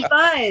really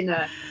fun.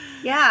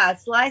 Yeah,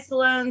 Sly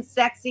Stallone's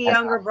sexy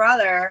younger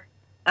brother.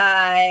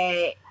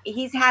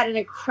 He's had an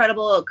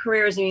incredible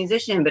career as a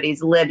musician, but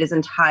he's lived his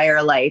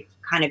entire life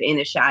kind of in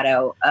the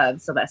shadow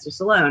of Sylvester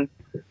Stallone,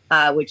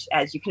 which,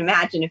 as you can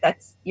imagine, if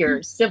that's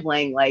your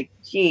sibling, like,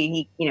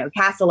 gee, he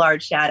casts a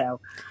large shadow.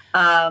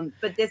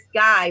 But this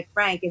guy,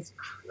 Frank, is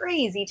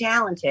crazy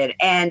talented.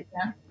 And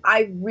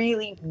I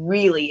really,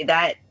 really,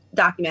 that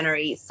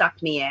documentary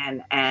sucked me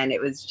in, and it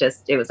was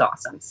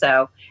awesome.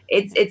 So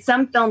it's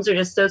some films are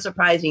just so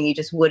surprising you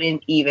just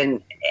wouldn't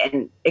even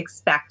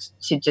expect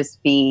to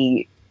just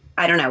be,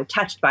 I don't know,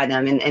 touched by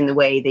them in the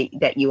way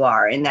that you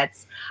are. And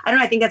that's, I don't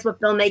know, I think that's what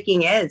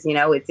filmmaking is, you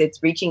know,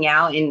 it's reaching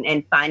out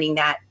and finding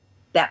that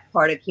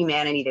part of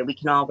humanity that we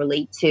can all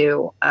relate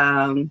to.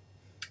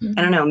 I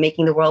don't know,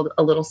 making the world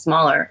a little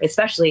smaller,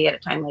 especially at a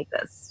time like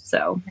this.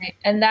 So,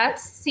 and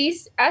that's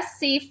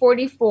SC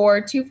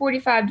 44,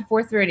 245 to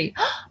 430.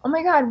 Oh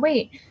my God,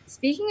 wait.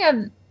 Speaking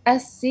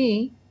of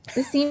SC,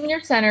 the Senior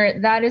Center,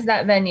 that is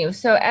that venue.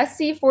 So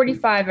SC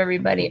 45,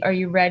 everybody, are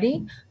you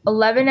ready?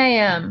 11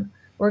 a.m.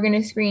 We're going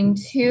to screen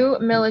 2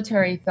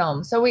 military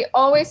films. So we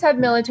always have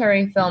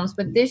military films,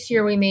 but this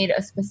year we made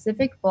a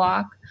specific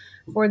block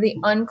for the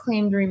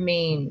unclaimed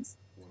remains.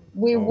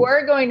 We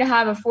were going to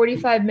have a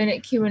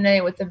 45-minute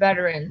Q&A with the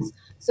veterans.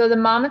 So the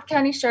Monmouth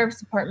County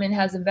Sheriff's Department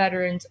has a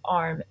veterans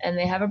arm, and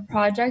they have a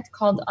project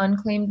called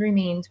Unclaimed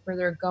Remains where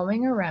they're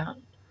going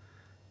around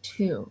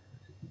to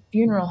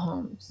funeral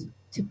homes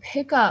to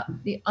pick up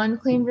the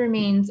unclaimed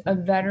remains of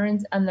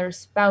veterans and their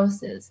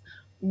spouses.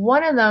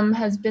 One of them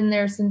has been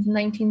there since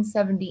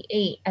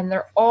 1978, and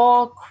they're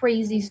all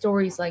crazy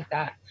stories like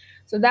that.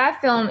 So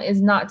that film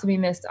is not to be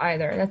missed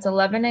either. That's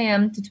 11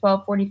 a.m. to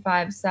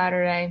 12:45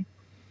 Saturday.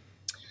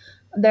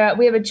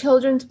 We have a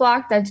children's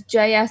block that's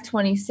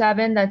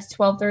JS27. That's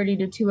 12:30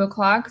 to 2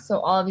 o'clock. So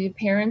all of you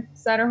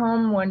parents that are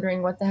home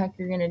wondering what the heck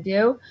you're going to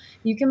do,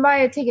 you can buy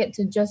a ticket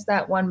to just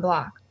that one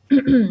block.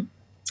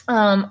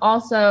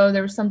 Also,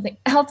 there was something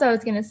else I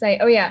was going to say.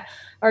 Oh, yeah.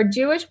 Our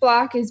Jewish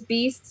block is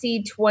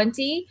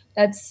BC20.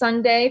 That's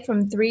Sunday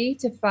from 3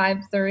 to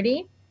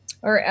 5:30.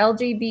 Our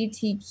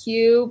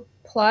LGBTQ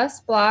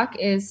plus block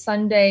is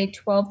Sunday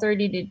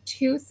 12:30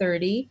 to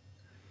 2:30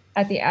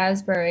 at the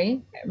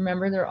Asbury.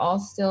 Remember, they're all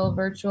still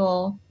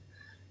virtual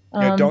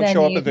don't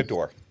show up venues. at the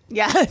door.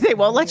 Yeah, they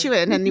won't let you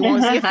in and you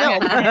won't see a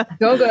film.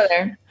 Go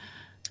there.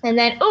 And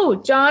then,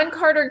 John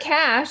Carter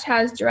Cash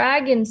has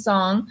Dragon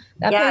Song.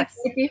 That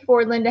plays right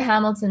before Linda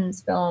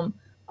Hamilton's film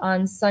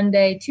on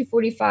Sunday,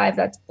 2:45.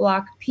 That's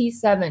block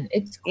P7.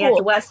 It's cool. Yeah, it's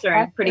a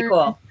Western. Pretty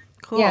cool.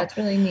 Cool. Yeah, it's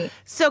really neat.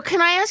 So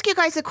can I ask you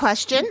guys a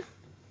question?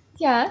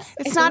 Yes.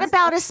 It's not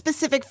about a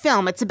specific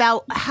film. It's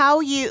about how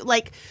you,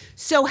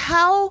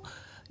 how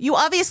you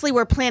obviously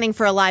were planning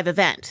for a live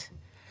event.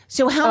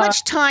 So how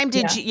much time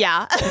did you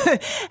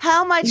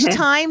how much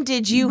time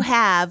did you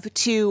have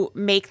to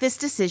make this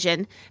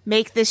decision,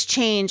 make this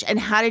change, and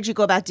how did you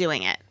go about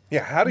doing it?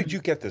 Yeah, how did you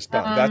get this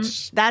done?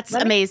 That's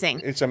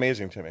amazing. It's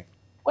amazing to me.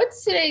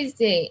 Today's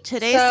date?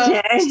 Today's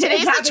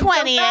the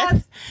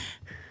 20th.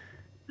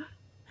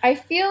 I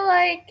feel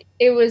like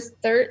it was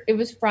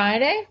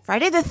Friday.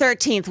 Friday the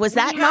 13th. Was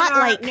that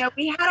No,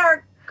 we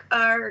had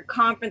our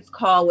conference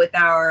call with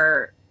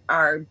our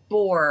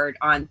board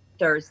on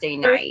Thursday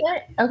night.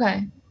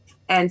 Okay.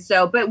 And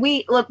so, but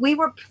we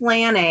were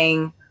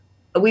planning,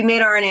 we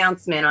made our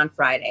announcement on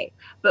Friday,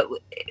 but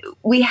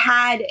we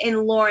had,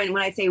 and Lauren,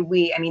 when I say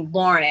we, I mean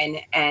Lauren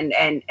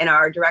and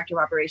our director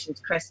of operations,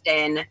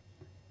 Kristen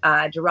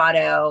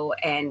Dorado,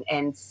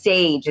 and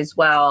Sage as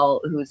well,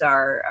 who's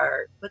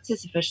our what's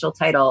his official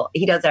title?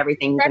 He does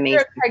everything. He's amazing.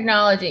 Director of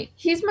technology.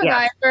 He's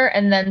MacGyver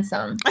and then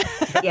some.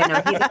 Yeah,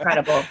 no, he's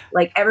incredible.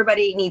 Like,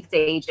 everybody needs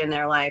Sage in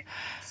their life.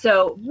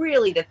 So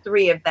really the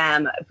three of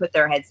them put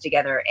their heads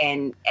together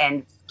and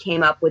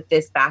came up with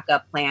this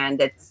backup plan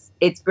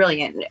it's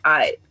brilliant.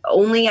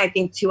 Only I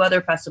think 2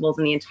 other festivals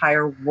in the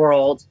entire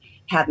world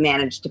have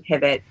managed to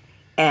pivot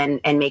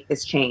and make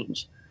this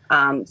change.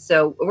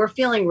 So we're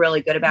feeling really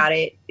good about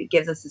it. It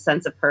gives us a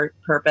sense of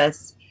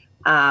purpose.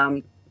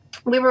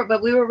 We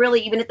were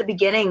really, even at the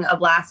beginning of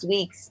last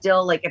week,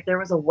 still like, if there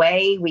was a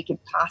way we could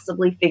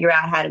possibly figure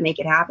out how to make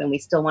it happen, we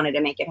still wanted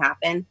to make it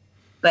happen.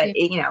 But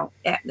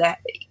that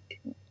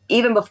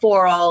even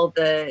before all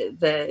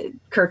the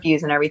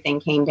curfews and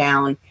everything came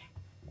down,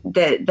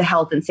 the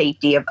health and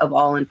safety of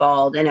all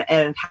involved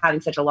and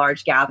having such a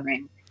large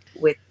gathering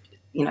with,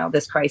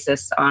 this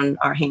crisis on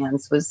our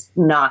hands was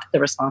not the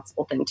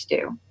responsible thing to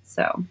do.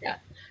 So, yeah.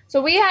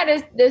 So we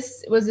had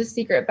this was a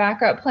secret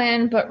backup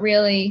plan, but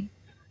really,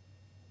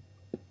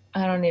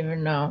 I don't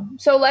even know.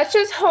 So let's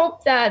just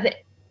hope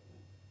that.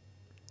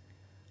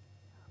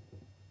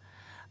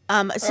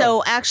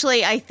 So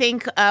actually, I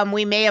think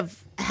we may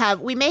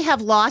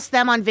have lost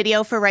them on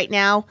video for right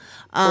now.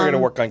 We're going to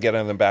work on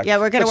getting them back. Yeah,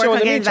 we're going to work on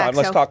getting them back.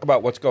 Let's talk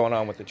about what's going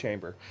on with the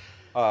chamber.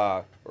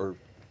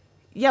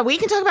 Yeah, we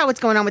can talk about what's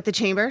going on with the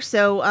chamber.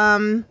 So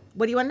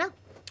what do you want to know?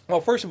 Well,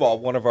 first of all,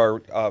 one of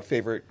our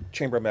favorite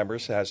chamber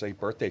members has a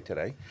birthday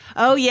today.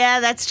 Oh, yeah,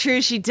 that's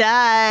true. She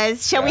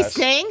does. Shall we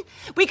sing?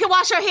 We can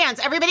wash our hands.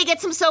 Everybody get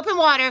some soap and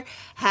water.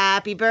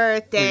 Happy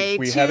birthday to you.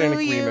 We had an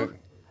agreement.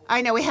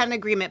 I know we had an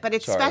agreement, but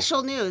it's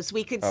special news.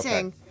 We could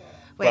sing.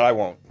 Wait, but I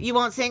won't. You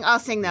won't sing? I'll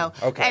sing, though.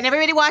 Okay. And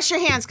everybody wash your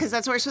hands, because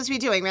that's what we're supposed to be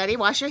doing. Ready?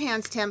 Wash your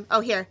hands, Tim.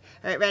 Oh, here.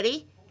 All right,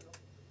 ready?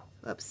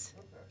 Whoops.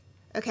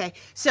 Okay,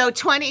 so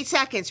 20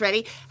 seconds.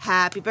 Ready?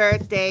 Happy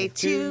birthday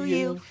to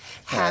you.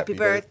 Happy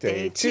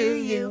birthday to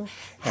you.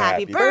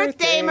 Happy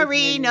birthday,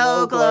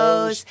 Marino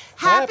Glows.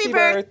 Happy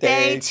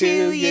birthday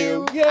to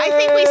you. Yay! I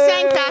think we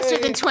sang faster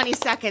than 20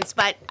 seconds,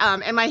 but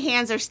and my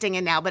hands are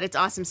stinging now, but it's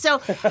awesome. So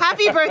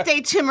happy birthday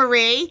to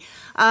Marie.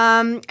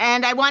 And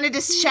I wanted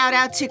to shout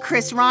out to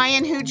Chris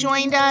Ryan, who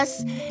joined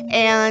us,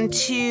 and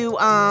to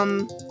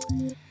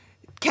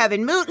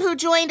Kevin Moot, who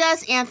joined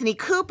us, Anthony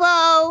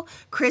Cupo,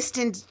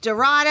 Kristen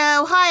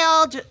Dorado. Hi,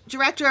 all.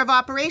 Director of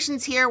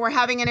Operations here. We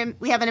have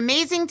an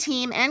amazing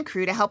team and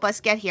crew to help us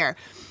get here.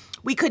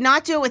 We could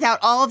not do it without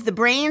all of the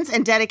brains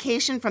and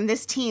dedication from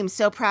this team.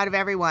 So proud of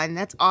everyone.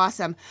 That's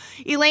awesome.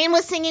 Elaine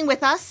was singing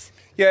with us.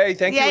 Yay,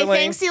 thank you, Elaine.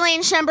 Thanks,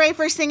 Elaine Chambray,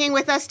 for singing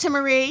with us to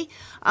Marie.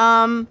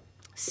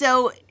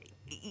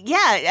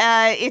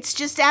 It's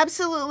just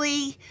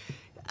absolutely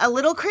a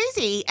little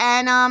crazy.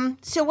 And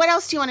so what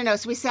else do you want to know?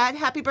 So we said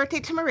happy birthday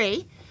to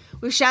Marie.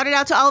 We've shouted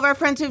out to all of our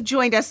friends who've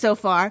joined us so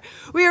far.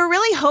 We were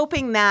really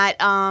hoping that,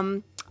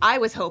 I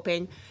was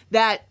hoping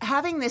that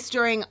having this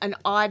during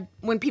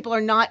when people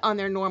are not on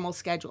their normal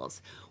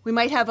schedules, we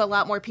might have a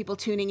lot more people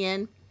tuning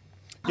in,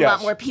 a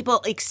lot more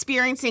people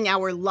experiencing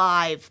our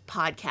live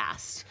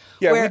podcast.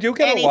 Yeah, we do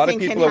get a lot of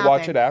people that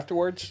watch it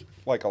afterwards.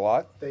 Like a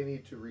lot. They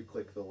need to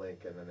re-click the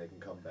link and then they can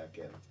come back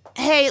in.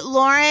 Hey,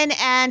 Lauren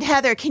and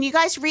Heather, can you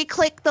guys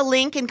re-click the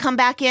link and come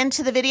back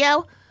into the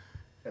video?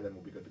 And then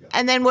we'll be good to go.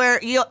 And then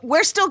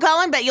we're still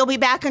going, but you'll be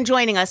back and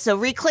joining us. So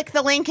re-click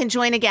the link and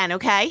join again,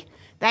 okay?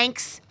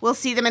 Thanks. We'll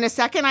see them in a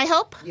second, I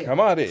hope. Yeah. Come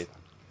on in.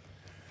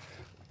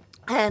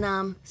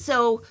 And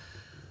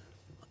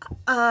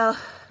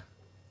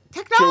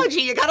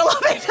Technology, you gotta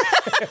love it.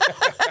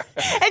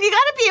 And you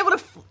gotta be able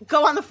to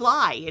go on the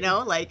fly,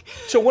 like.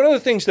 So one of the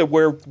things that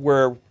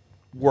we're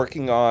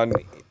working on,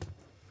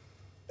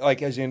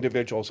 like as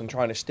individuals and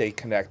trying to stay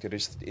connected,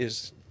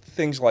 is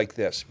things like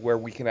this, where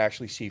we can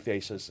actually see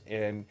faces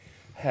and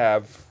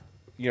have,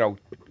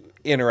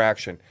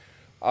 interaction.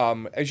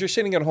 As you're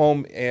sitting at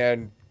home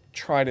and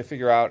trying to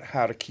figure out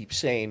how to keep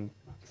sane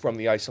from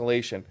the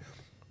isolation,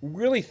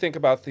 really think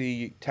about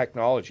the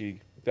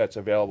technology that's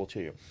available to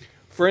you.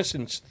 For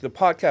instance, the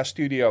podcast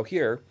studio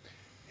here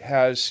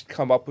has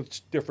come up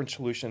with different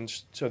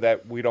solutions so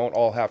that we don't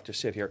all have to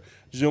sit here.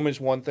 Zoom is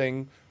one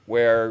thing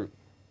where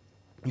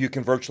you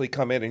can virtually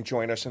come in and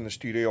join us in the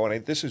studio,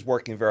 and this is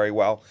working very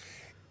well.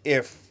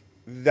 If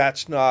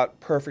that's not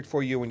perfect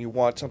for you and you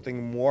want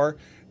something more,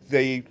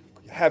 they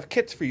have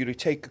kits for you to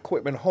take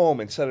equipment home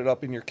and set it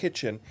up in your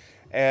kitchen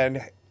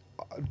and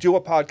do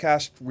a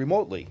podcast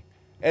remotely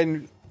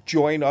and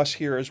join us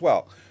here as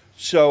well.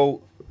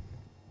 So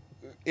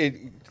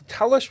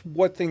tell us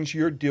what things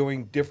you're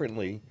doing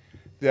differently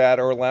that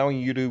are allowing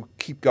you to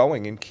keep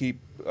going and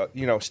keep,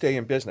 stay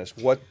in business.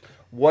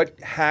 What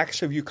hacks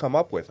have you come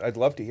up with? I'd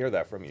love to hear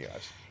that from you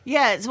guys.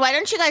 Yeah, so why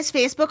don't you guys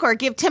Facebook or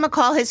give Tim a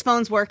call? His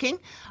phone's working,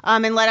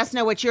 and let us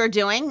know what you're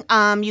doing.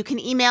 You can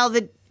email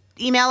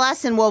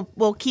us, and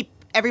we'll keep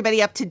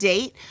everybody up to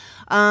date.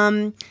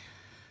 What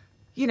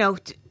do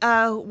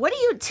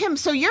you, Tim?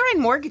 So you're in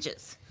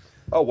mortgages.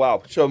 Oh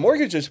wow! So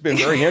mortgage has been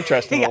very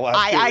interesting the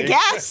last 2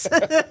 weeks.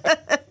 I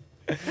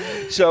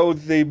guess. So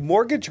the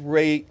mortgage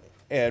rate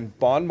and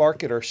bond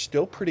market are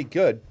still pretty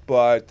good,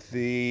 but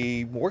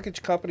the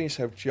mortgage companies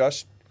have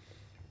just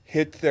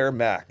hit their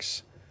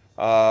max.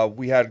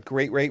 We had a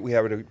great rate. We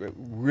had a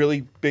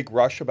really big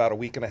rush about a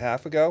week and a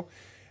half ago,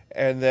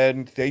 and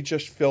then they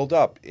just filled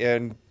up.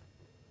 And,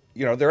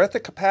 they're at the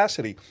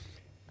capacity.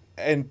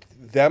 And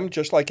them,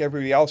 just like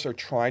everybody else, are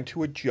trying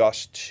to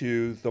adjust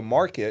to the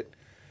market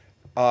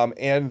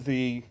and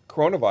the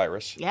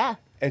coronavirus. Yeah.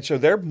 And so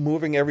they're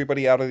moving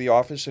everybody out of the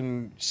office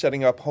and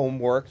setting up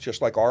homework,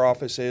 just like our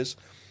office is.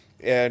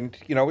 And,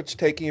 it's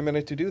taking a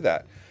minute to do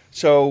that.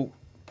 So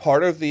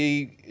part of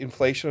the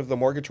inflation of the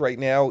mortgage right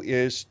now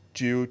is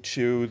due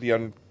to the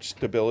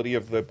instability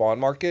of the bond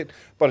market,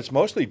 but it's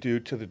mostly due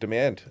to the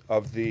demand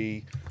on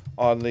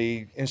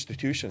the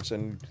institutions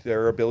and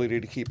their ability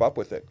to keep up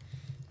with it.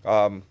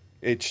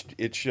 It's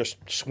just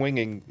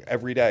swinging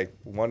every day,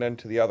 one end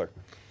to the other.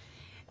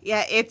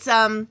 Yeah, it's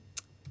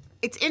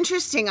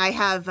interesting. I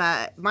have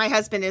my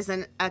husband is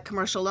a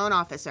commercial loan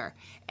officer,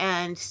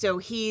 and so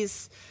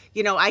he's,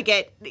 I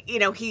get,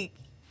 he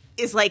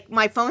is like,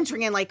 my phone's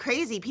ringing like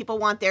crazy. People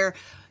want their,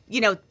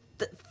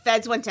 the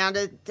feds went down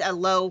to a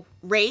low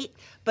rate,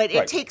 but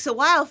it takes a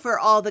while for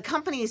all the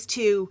companies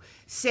to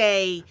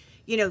say,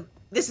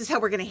 this is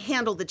how we're going to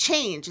handle the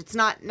change.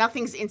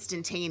 Nothing's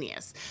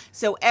instantaneous.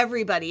 So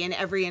everybody in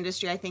every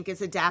industry, I think,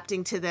 is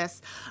adapting to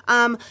this.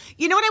 What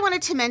I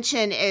wanted to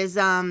mention is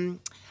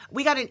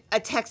we got a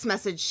text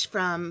message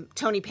from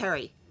Tony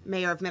Perry,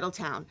 mayor of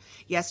Middletown,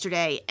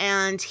 yesterday,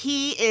 and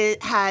he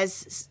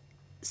has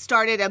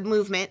started a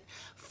movement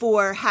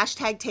for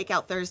hashtag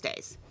Takeout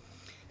Thursdays.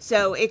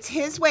 So it's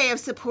his way of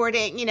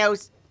supporting,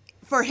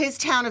 for his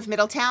town of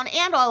Middletown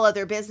and all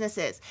other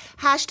businesses.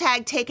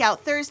 Hashtag Takeout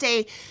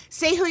Thursday.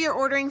 Say who you're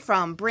ordering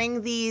from.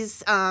 Bring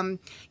these,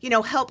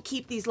 help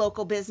keep these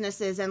local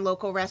businesses and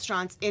local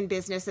restaurants in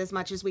business as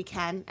much as we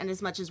can and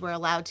as much as we're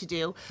allowed to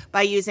do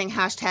by using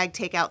hashtag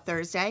Takeout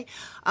Thursday.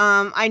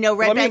 I know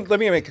Red Bank. Let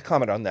me make a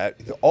comment on that.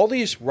 All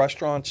these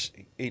restaurants,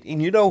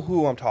 and you know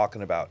who I'm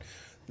talking about,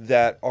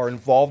 that are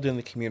involved in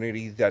the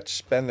community, that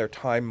spend their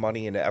time,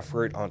 money, and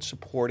effort on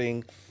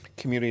supporting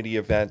community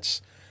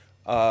events.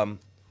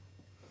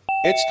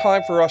 It's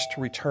time for us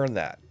to return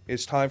that.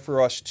 It's time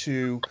for us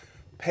to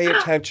pay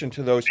attention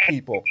to those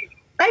people.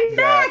 I'm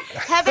back.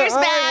 Heather's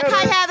back.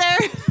 Hi,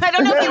 Heather. I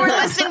don't know if you were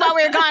listening while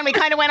we were gone. We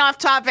kind of went off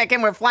topic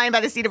and we're flying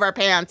by the seat of our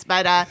pants.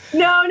 But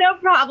No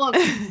problem.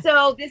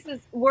 So this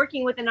is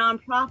working with a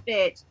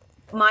nonprofit.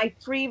 My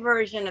free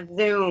version of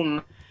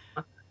Zoom.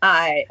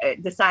 I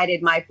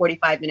decided my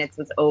 45 minutes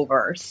was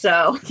over.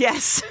 So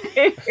yes.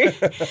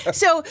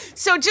 So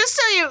just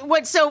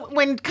so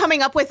when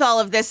coming up with all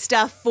of this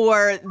stuff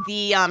for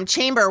the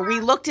chamber,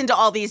 we looked into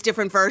all these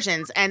different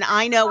versions, and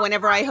I know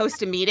whenever I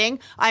host a meeting,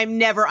 I'm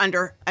never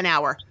under an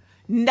hour.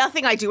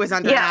 Nothing I do is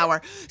under an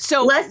hour.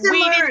 So lesson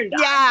learned.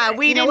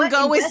 We didn't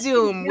go with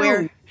Zoom.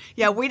 We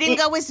didn't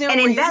go with Zoom.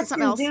 And we're using invest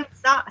something else. in Zoom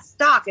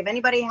stock. If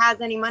anybody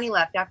has any money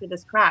left after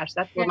this crash,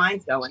 that's where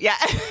mine's going. Yeah.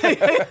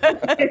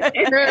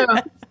 True.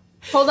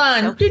 Hold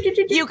on.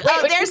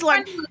 There's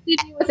one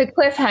with a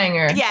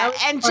cliffhanger. Yeah,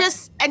 and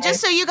just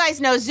so you guys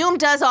know, Zoom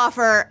does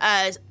offer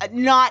a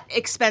not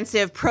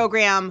expensive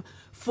program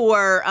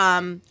for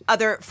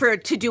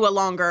to do a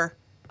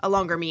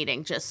longer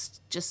meeting.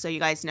 Just so you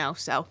guys know.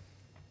 So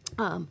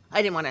I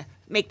didn't want to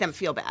make them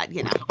feel bad,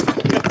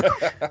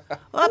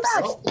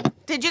 Whoops.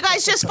 Did you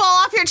guys just fall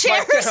off your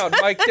chairs?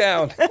 Mic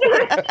down.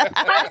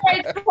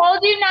 I told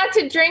you not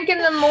to drink in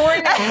the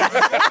morning.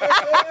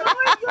 Oh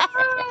my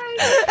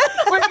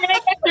God. We're going to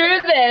get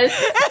through this.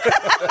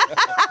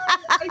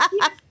 I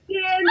can't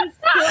stand this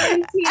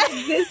quarantine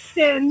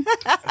existence.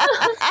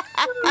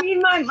 I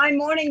need my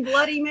morning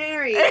Bloody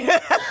Mary.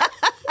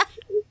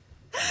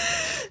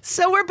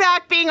 So we're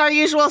back being our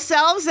usual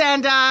selves,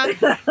 and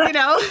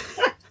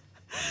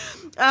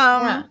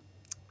Yeah.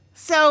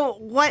 So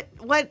what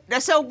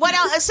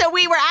else? So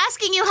we were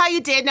asking you how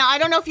you did. Now I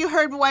don't know if you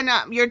heard when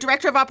your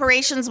director of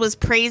operations was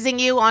praising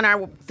you on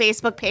our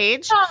Facebook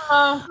page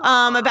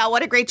about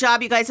what a great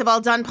job you guys have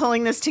all done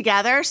pulling this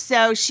together.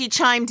 So she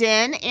chimed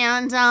in,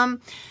 and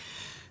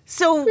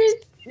so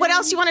what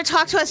else you want to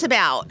talk to us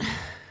about?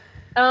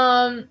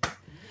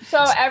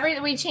 So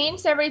we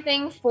changed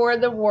everything for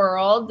the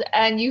world,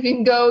 and you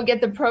can go get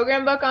the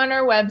program book on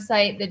our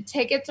website. The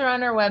tickets are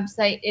on our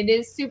website. It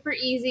is super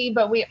easy,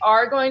 but we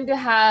are going to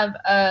have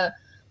a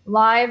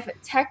live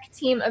tech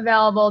team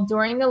available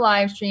during the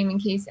live stream in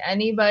case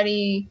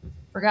anybody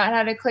forgot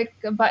how to click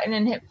a button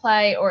and hit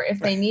play, or if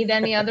they need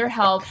any other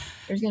help,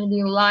 there's going to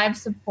be live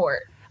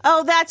support.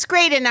 Oh, that's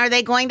great. And are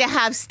they going to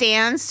have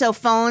stands so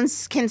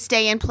phones can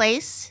stay in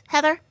place,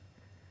 Heather?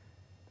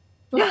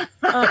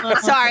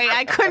 Sorry,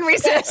 I couldn't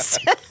resist.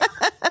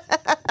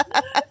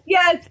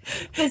 Yes,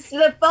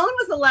 the phone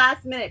was a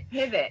last minute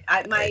pivot.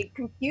 My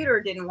computer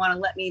didn't want to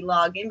let me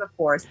log in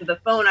before. So the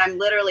phone, I'm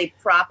literally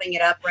propping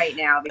it up right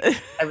now because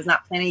I was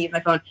not planning to use my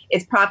phone.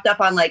 It's propped up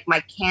on like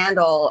my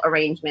candle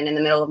arrangement in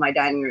the middle of my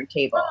dining room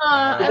table.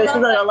 This is a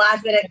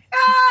last minute.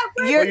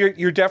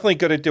 You're definitely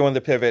good at doing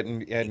the pivot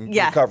and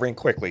recovering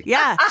quickly.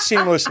 Yeah.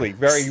 Seamlessly.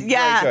 Very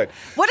good.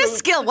 What a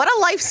skill. What a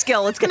life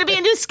skill. It's going to be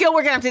a new skill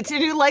we're going to have to, a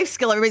new life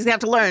skill everybody's going to have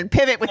to learn.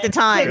 Pivot with the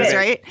times,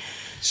 right?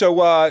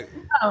 So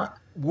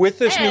with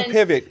this new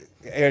pivot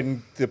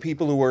and the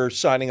people who are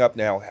signing up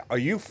now, are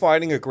you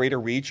finding a greater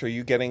reach? Are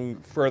you getting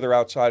further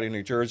outside of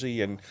New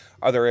Jersey and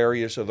other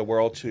areas of the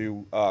world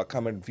to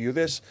come and view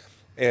this?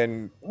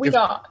 And we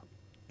are.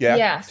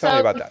 Yeah. Tell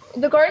me about that.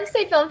 The Garden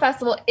State Film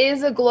Festival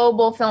is a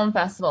global film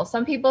festival.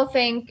 Some people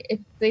think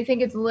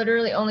it's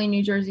literally only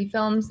New Jersey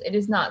films. It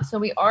is not. So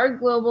we are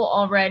global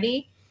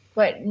already.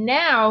 But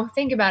now,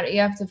 think about it. You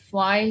have to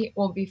fly.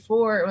 Well,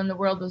 before, when the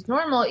world was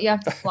normal, you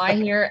have to fly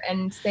here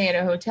and stay at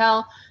a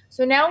hotel.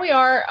 So now we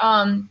are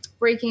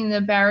breaking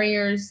the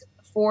barriers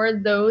for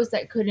those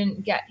that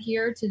couldn't get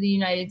here to the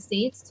United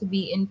States to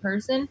be in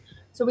person.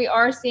 So we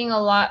are seeing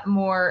a lot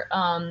more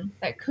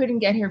that couldn't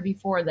get here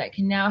before that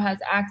can now has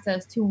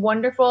access to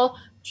wonderful,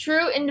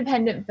 true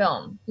independent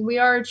film. We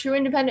are a true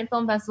independent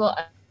film festival,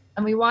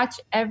 and we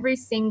watch every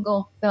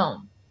single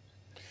film.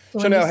 So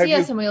when you see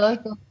us and we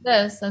look like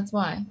this, that's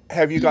why.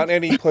 Have you gotten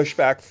any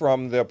pushback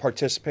from the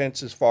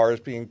participants as far as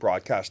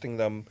broadcasting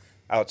them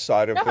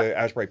outside of the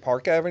Asbury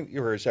Park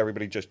Avenue, or has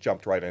everybody just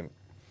jumped right in?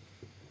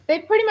 They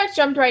pretty much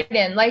jumped right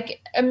in.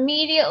 Like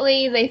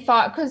immediately they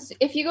thought, because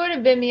if you go to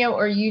Vimeo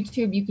or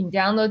YouTube, you can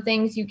download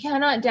things. You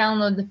cannot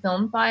download the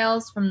film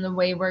files from the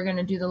way we're going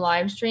to do the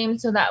live stream.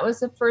 So that was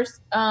the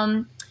first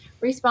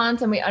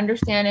response, and we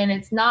understand. And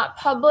it's not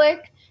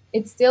public.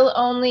 It's still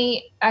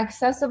only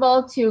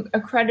accessible to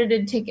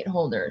accredited ticket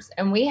holders.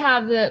 And we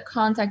have the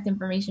contact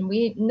information.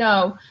 We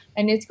know,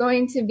 and it's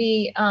going to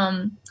be,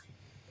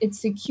 it's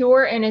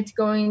secure, and it's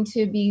going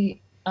to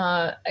be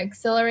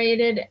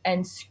accelerated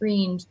and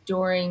screened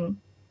during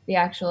the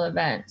actual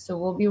event. So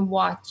we'll be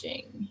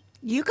watching.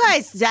 You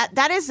guys,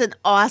 that is an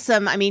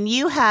awesome,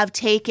 you have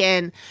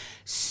taken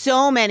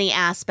so many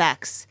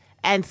aspects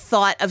and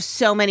thought of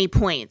so many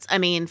points.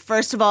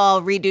 First of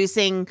all,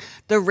 reducing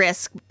the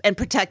risk and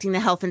protecting the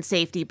health and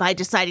safety by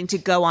deciding to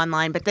go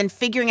online, but then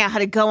figuring out how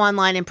to go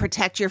online and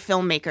protect your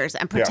filmmakers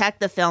and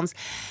protect the films,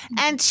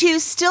 and to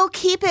still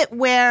keep it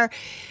where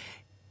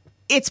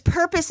its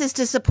purpose is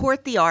to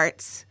support the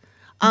arts,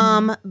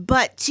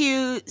 but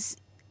to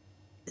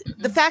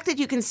the fact that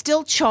you can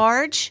still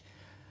charge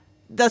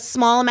the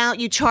small amount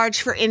you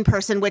charge for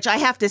in-person, which I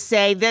have to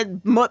say, the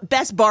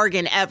best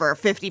bargain ever,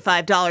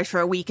 $55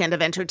 for a weekend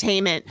of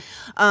entertainment,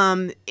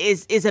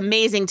 is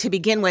amazing to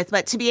begin with.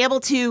 But to be able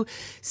to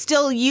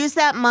still use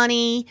that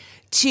money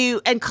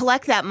and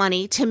collect that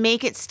money to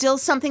make it still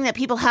something that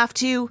people have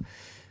to.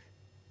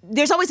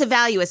 There's always a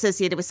value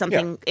associated with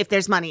something if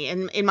there's money,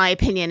 in my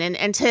opinion,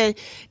 and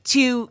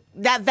to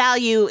that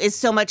value is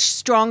so much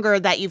stronger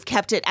that you've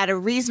kept it at a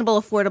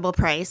reasonable, affordable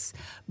price,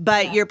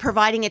 but you're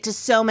providing it to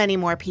so many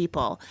more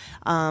people.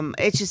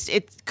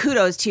 It's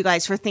kudos to you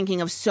guys for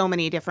thinking of so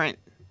many different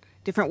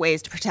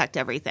ways to protect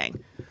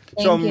everything.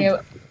 Thank you.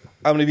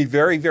 I'm going to be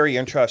very, very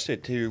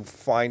interested to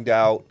find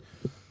out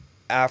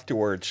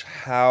afterwards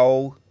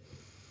how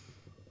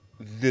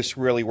this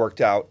really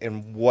worked out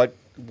and what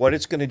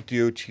it's going to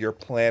do to your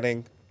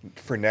planning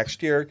for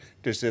next year.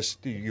 Do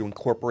you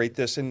incorporate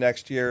this in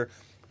next year?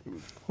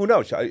 Who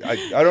knows? I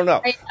don't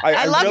know.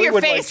 I love really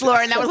your face,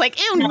 Lauren. That was like,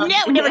 ew, no,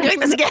 never doing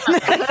this again.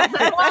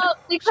 Well,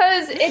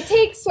 because it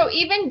takes, so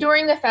even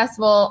during the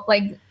festival,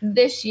 like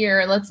this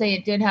year, let's say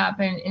it did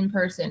happen in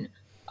person,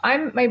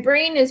 my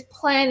brain is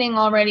planning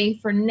already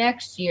for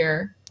next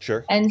year.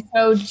 Sure. And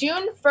so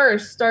June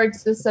 1st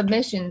starts the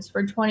submissions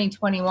for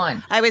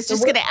 2021. I was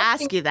just going to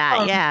ask you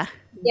that. Yeah.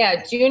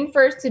 Yeah, June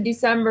 1st to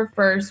December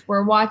 1st,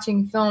 we're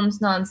watching films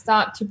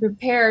nonstop to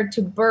prepare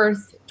to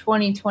birth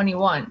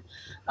 2021.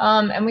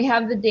 And we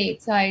have the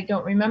dates. I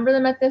don't remember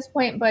them at this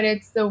point, but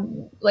it's the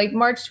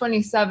March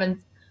 27th,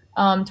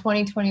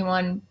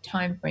 2021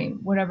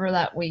 timeframe, whatever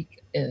that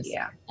week is.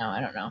 Yeah. No,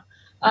 I don't know.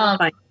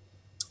 Fine.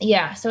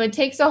 Yeah, so it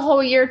takes a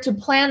whole year to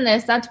plan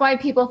this. That's why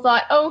people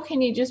thought, oh,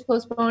 can you just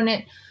postpone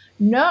it?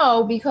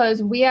 No,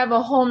 because we have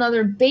a whole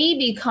nother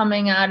baby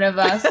coming out of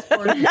us.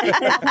 We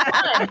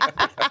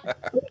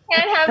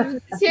can't have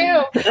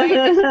two. We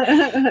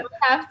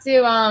have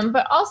to,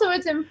 but also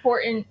it's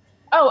important.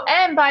 Oh,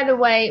 and by the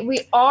way,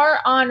 we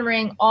are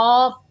honoring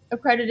all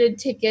accredited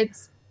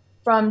tickets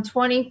from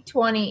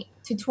 2020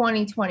 to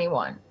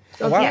 2021.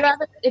 So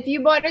if you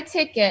bought a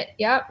ticket,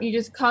 you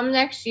just come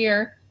next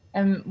year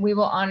and we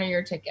will honor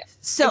your ticket.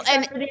 So,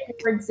 except for the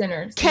award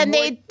sinners. Can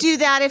they do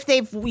that if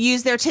they've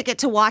used their ticket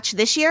to watch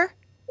this year?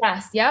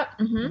 Yes. Yep.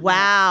 Mm-hmm.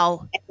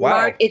 Wow.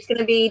 It's going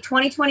to be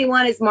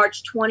 2021 is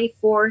March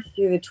 24th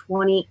through the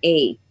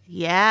 28th.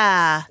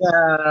 Yeah.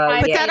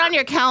 Put that on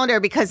your calendar,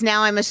 because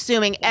now I'm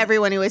assuming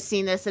everyone who has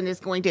seen this and is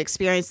going to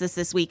experience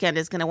this weekend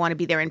is going to want to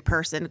be there in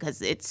person,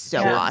 because it's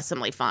so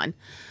awesomely fun.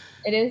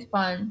 It is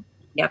fun.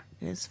 Yep.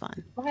 It is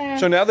fun.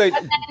 So now they...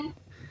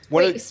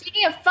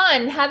 Speaking of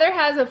fun, Heather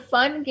has a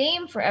fun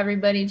game for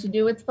everybody to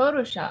do with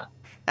Photoshop.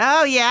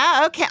 Oh,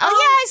 yeah? Okay. Oh, yeah,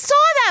 I saw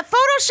that.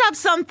 Photoshop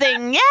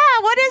something. Yeah,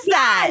 what is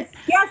that?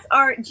 Yes,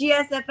 our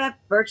GSFF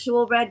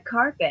virtual red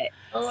carpet.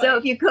 So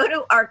if you go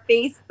to our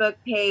Facebook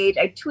page,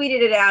 I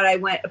tweeted it out. I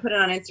put it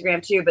on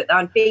Instagram too, but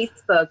on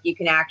Facebook, you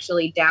can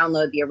actually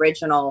download the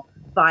original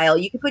file.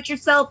 You can put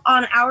yourself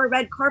on our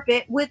red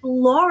carpet with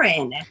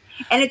Lauren.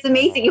 And it's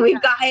amazing. And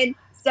we've gotten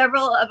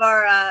several of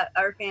our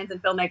fans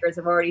and filmmakers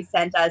have already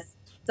sent us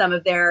some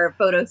of their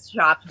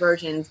photoshopped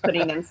versions,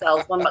 putting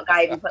themselves. One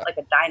guy even put like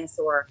a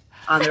dinosaur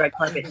on the red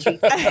carpet. But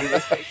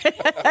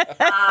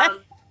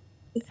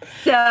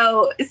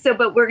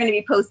we're going to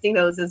be posting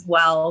those as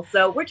well.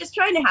 So we're just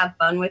trying to have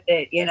fun with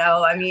it.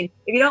 I mean,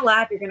 if you don't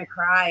laugh, you're going to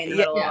cry in the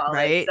middle of all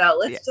it. So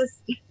let's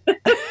just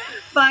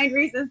find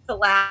reasons to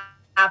laugh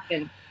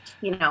and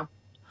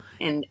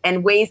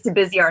ways to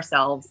busy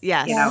ourselves.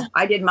 Yes.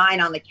 I did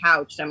mine on the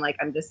couch. I'm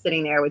just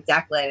sitting there with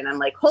Declan and I'm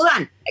like, hold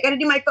on, I got to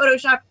do my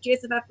Photoshop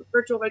GSFF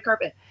virtual red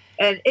carpet.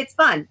 And it's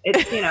fun. It's,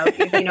 if you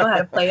know how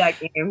to play that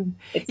game,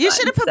 you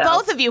should have put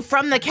both of you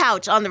from the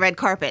couch on the red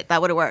carpet.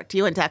 That would have worked.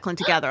 You and Declan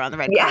together on the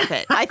red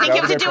carpet. I think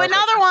you have to do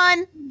another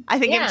one.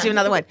 You have to do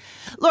another one.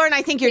 Lauren,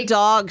 I think your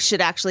dog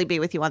should actually be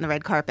with you on the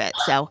red carpet.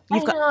 So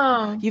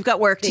you've got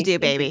work to do,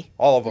 baby.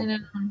 All of them.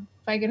 If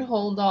I could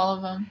hold all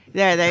of them.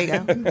 There you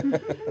go.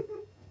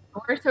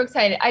 We're so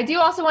excited. I do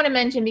also want to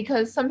mention,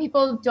 because some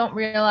people don't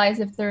realize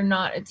if they're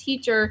not a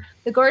teacher,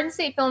 the Garden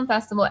State Film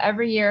Festival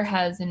every year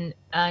has an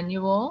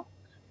annual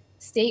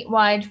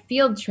statewide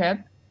field trip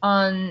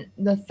on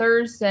the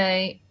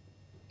Thursday.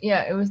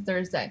 Yeah, it was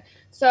Thursday.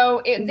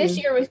 So this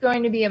year was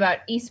going to be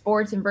about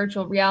esports and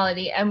virtual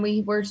reality, and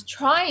we were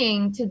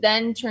trying to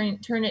then turn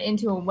it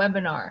into a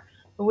webinar.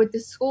 But with the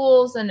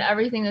schools and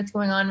everything that's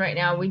going on right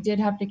now, we did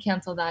have to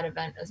cancel that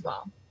event as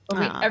well.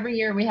 But every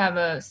year we have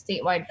a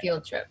statewide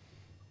field trip.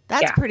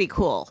 That's pretty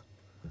cool.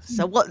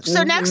 So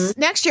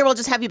next year we'll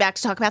just have you back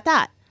to talk about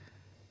that.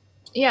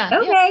 Yeah.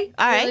 Okay.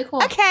 All right. Really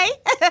cool. Okay.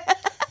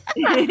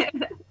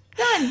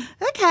 Done.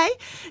 Okay.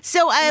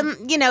 So,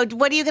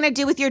 what are you going to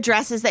do with your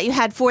dresses that you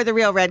had for the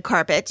real red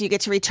carpet? Do you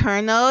get to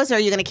return those, or are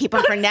you going to keep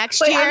them for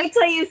next year? Let me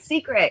tell you a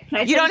secret.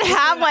 You don't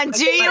have one,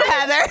 do you,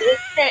 Heather?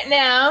 Secret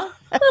now.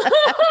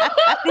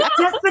 It's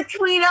just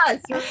between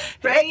us,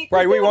 right?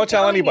 Right. We won't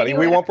tell anybody.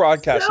 We won't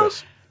broadcast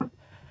this.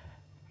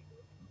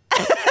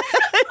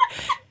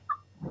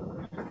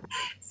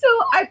 So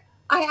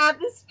I have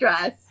this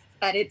dress,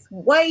 and it's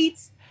white,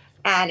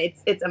 and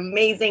it's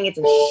amazing. It's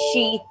a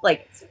sheath,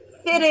 it's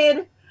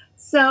fitted.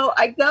 So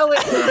I go to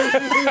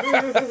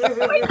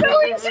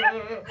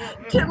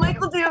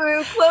Michael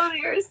Duru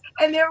Clothiers,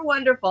 and they're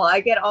wonderful.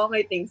 I get all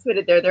my things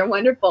fitted there. They're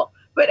wonderful.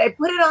 But I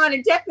put it on,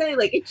 and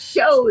definitely, it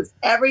shows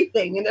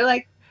everything. And they're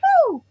like,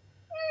 oh,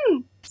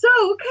 so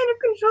what kind of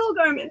control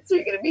garments are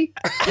you going to be?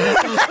 I was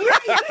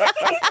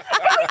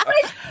like,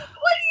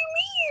 what do you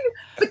mean?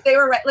 But they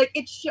were right.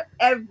 It showed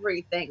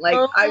everything.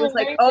 I was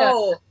like,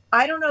 oh,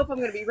 I don't know if I'm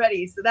going to be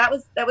ready. So that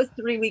was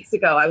 3 weeks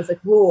ago. I was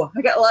like, whoa,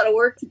 I got a lot of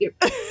work to do.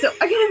 So I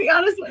got to be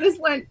honest, when this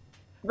went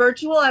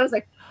virtual, I was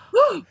like,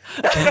 whoa.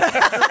 So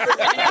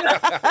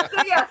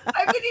yeah,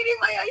 I've been eating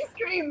my ice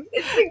cream.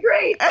 It's been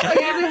great. I'm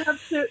going to have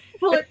to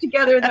pull it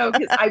together though,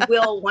 because I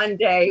will one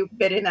day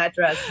fit in that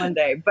dress one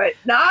day, but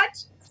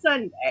not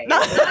Sunday.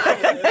 Not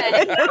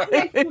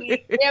next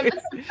week. We have a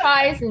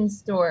surprise in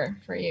store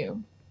for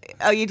you.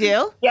 Oh, you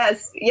do?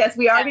 Yes,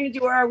 we are going to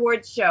do our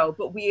awards show,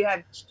 but we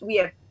have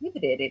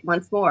pivoted it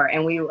once more,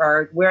 and we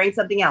are wearing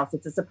something else.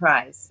 It's a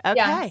surprise. Okay.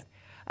 Yes.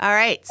 All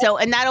right. So,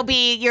 and that'll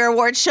be, your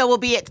awards show will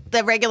be at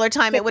the regular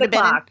time it would have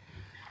been.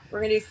 We're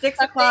going to do 6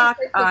 o'clock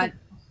on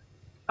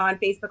on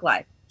Facebook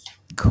Live.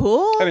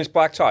 Cool. And it's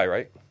black tie,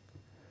 right?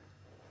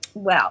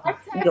 Well,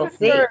 you'll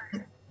see.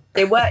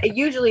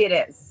 Usually it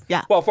is.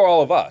 Yeah. Well, for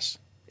all of us.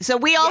 So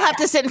we all have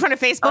to sit in front of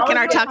Facebook All in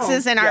our of you at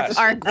tuxes home. and Yes.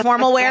 our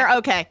formal wear.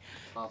 Okay.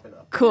 Popping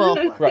up.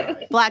 Cool.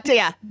 Right. Black tie,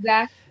 yeah.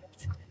 Exactly.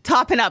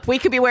 Topping up. We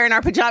could be wearing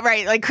our pajama,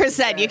 right? Like Chris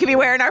said, you could be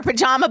wearing our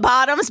pajama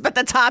bottoms, but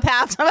the top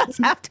half of us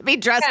have to be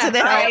dressed to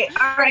the All hilt.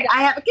 right.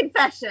 I have a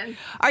confession.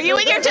 Are you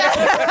in your I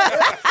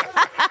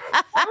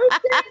was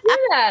going to do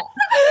that.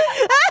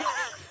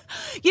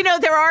 You know,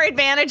 there are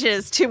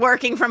advantages to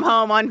working from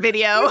home on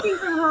video. Working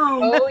from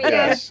home. Oh,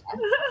 yes.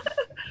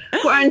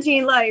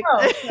 Quarantine life.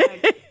 Oh.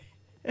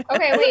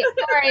 Okay, wait.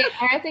 Sorry.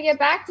 I have to get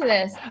back to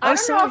this. I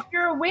don't know if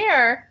you're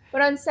aware,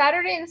 but on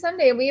Saturday and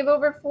Sunday, we have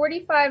over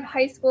 45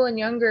 high school and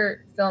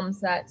younger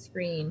films that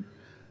screen.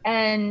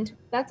 And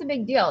that's a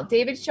big deal.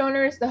 David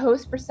Schoner is the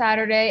host for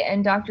Saturday,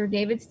 and Dr.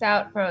 David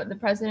Stout, the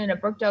president of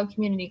Brookdale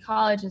Community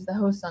College, is the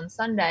host on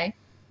Sunday.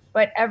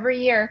 But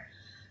every year,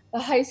 the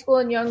high school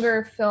and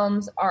younger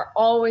films are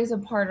always a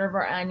part of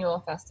our annual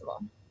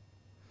festival.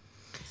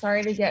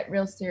 Sorry to get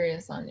real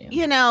serious on you.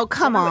 You know,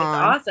 come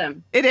on. It's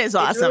awesome. It is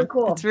awesome. really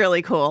cool. It's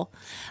really cool.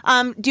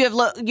 Do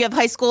you have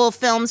high school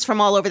films from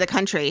all over the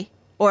country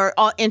or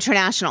all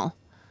international?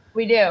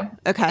 We do.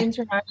 Okay.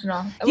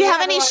 International. Do you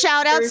have any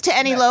shout outs to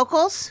any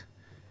locals?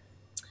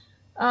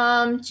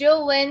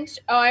 Jill Lynch.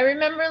 Oh, I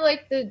remember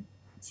like the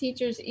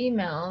teachers'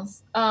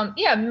 emails.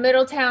 Yeah,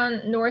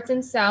 Middletown, North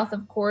and South,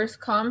 of course,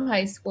 Com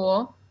High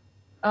School,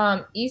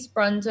 East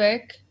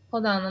Brunswick.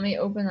 Hold on, let me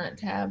open that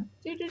tab.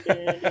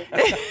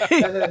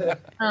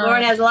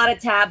 Lauren has a lot of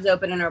tabs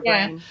open in her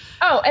brain.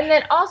 Oh, and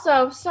then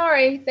also,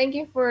 sorry, thank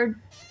you for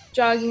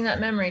jogging that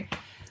memory.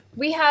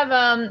 We have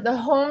the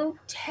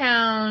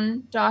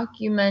hometown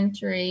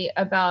documentary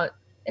about,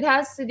 it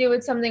has to do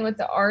with something with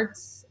the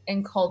arts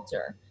and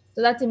culture.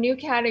 So that's a new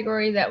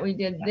category that we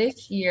did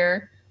this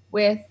year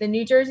with the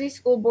New Jersey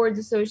School Boards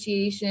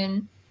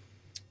Association,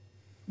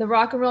 the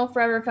Rock and Roll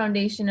Forever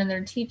Foundation and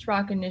their Teach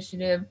Rock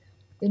initiative,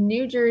 the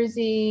New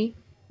Jersey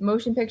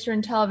Motion Picture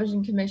and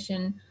Television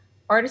Commission,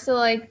 Artists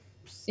Alike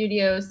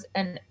Studios,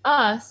 and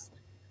us.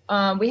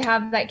 We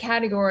have that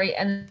category,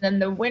 and then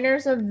the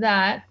winners of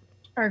that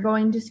are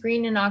going to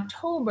screen in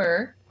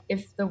October,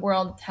 if the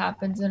world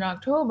happens in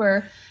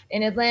October,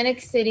 in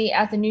Atlantic City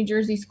at the New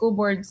Jersey School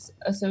Boards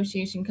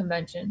Association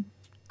Convention.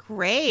 We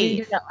Great.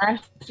 did that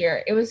last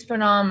year. It was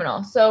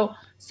phenomenal. So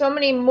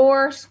many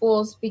more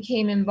schools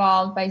became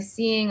involved by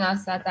seeing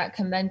us at that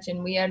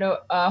convention. We had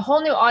a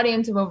whole new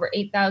audience of over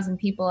 8,000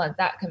 people at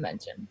that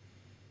convention.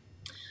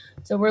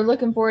 So we're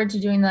looking forward to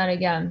doing that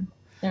again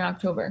in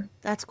October.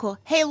 That's cool.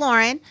 Hey,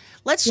 Lauren,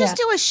 let's just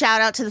do a shout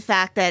out to the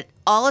fact that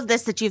all of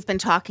this that you've been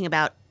talking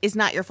about is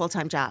not your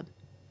full-time job.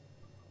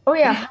 Oh,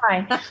 yeah.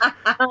 Hi.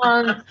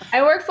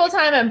 I work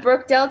full-time at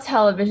Brookdale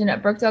Television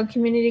at Brookdale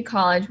Community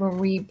College, where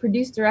we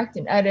produce, direct,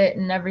 and edit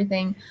and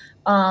everything.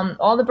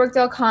 All the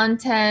Brookdale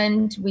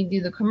content. We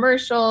do the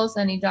commercials,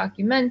 any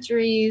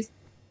documentaries,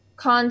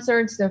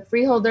 concerts, the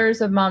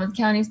freeholders of Monmouth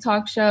County's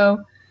talk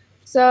show.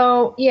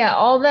 So, yeah,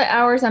 all the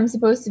hours I'm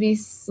supposed to be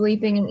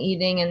sleeping and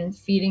eating and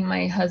feeding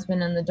my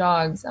husband and the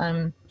dogs,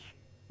 I'm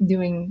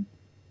doing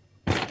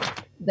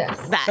this.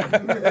 So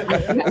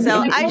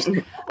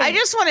I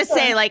just want to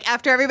say, like,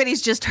 after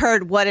everybody's just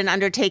heard what an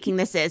undertaking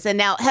this is, and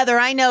now, Heather,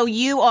 I know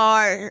you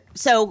are,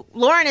 so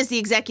Lauren is the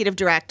executive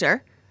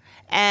director,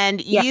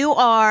 and you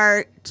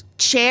are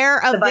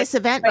chair of this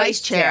event,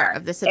 vice chair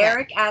of this event.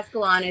 Eric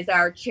Ascalon is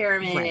our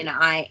chairman, Right. and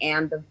I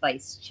am the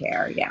vice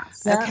chair,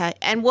 yes. Okay.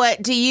 And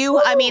what do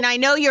you, I mean, I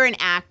know you're an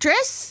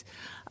actress.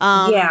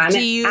 I'm do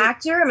an you,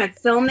 actor, I'm a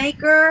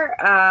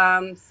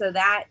filmmaker, so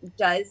that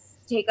does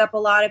take up a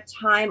lot of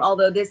time,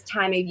 although this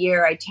time of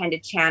year I tend to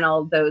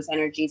channel those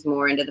energies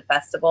more into the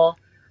festival.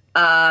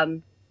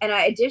 And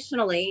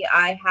additionally,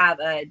 I have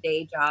a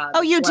day job.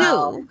 Oh, you do?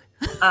 do?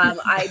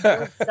 I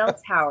build cell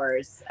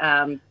towers.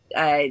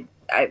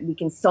 We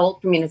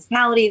consult for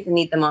municipalities and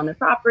need them on their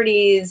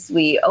properties.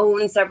 We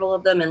own several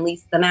of them and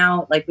lease them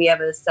out. Like, we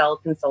have a cell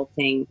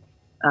consulting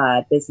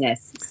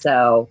business.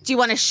 So, do you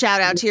want to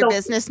shout out to your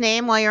business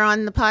name while you're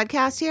on the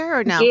podcast here,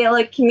 or no?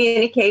 Gaelic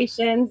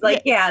Communications,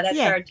 that's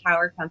our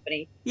tower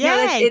company.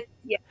 Yay.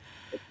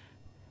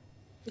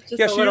 It's just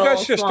Yes, a you little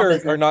guys just small are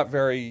business. not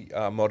very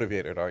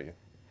motivated, are you?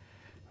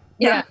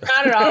 Yeah,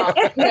 not at all.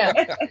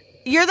 Yeah.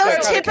 You're those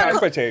Couch typical.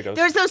 potatoes.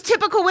 There's those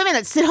typical women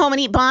that sit home and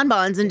eat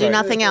bonbons and do Right.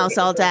 nothing else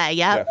all day.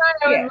 Yep.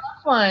 I would love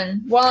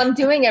one while I'm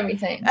doing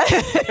everything.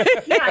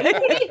 Yeah, you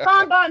can eat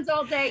bonbons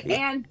all day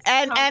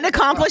And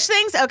accomplish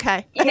things.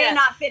 Okay. You may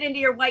not fit into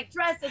your white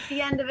dress at the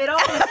end of it all.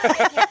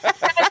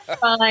 That's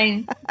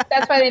fine.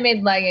 That's why they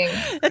made leggings.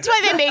 That's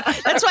why they make.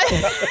 That's why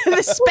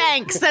the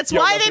Spanx. That's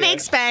why they make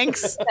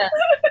Spanx.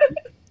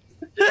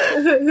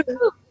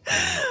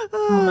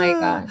 Oh my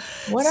gosh.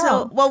 What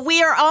else? Well,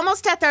 we are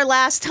almost at our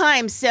last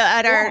time. So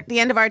the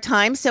end of our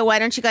time. So why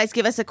don't you guys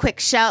give us a quick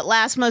shout?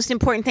 Last most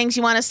important things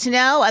you want us to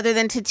know, other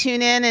than to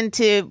tune in and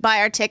to buy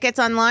our tickets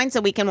online so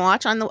we can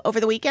watch over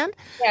the weekend.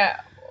 Yeah.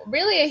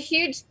 really a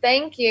huge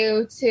thank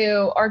you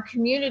to our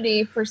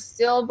community for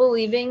still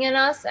believing in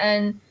us.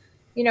 And,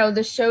 you know,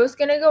 the show's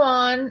going to go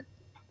on.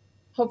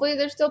 Hopefully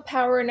there's still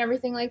power and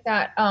everything like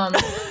that.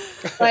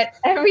 But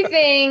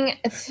everything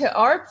to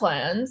our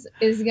plans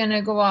is going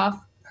to go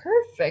off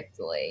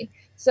perfectly.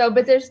 So,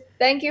 but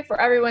thank you for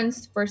everyone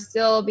for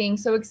still being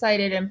so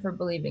excited and for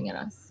believing in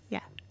us. Yeah.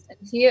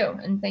 And to you,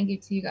 and thank you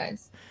to you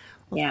guys.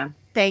 Yeah.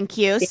 Thank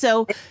you.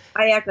 So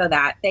I echo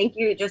that. Thank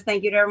you. Just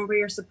thank you to everyone for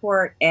your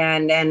support.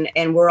 And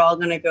we're all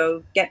going to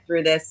go get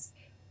through this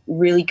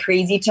really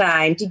crazy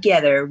time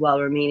together while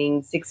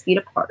remaining 6 feet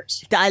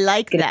apart. I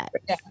like that.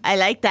 Yeah. I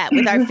like that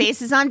with our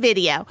faces on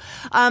video.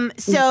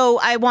 So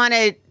I want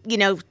to,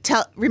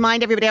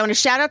 remind everybody, I want to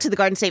shout out to the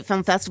Garden State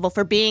Film Festival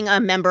for being a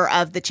member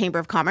of the Chamber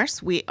of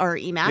Commerce. We are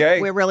EMAC.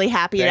 Yay. We're really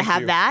happy to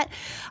have that.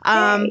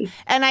 And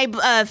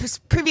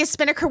previous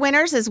Spinnaker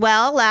winners as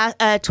well,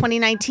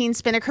 2019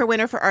 Spinnaker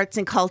winner for arts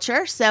and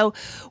culture. So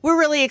we're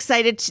really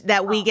excited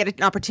that we get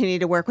an opportunity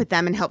to work with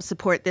them and help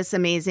support this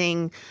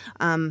amazing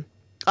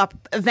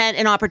event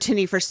and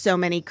opportunity for so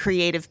many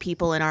creative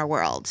people in our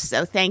world.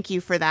 So thank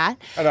you for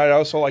that. And I'd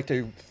also like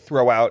to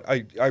throw out,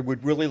 I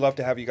would really love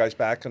to have you guys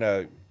back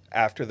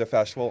after the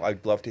festival.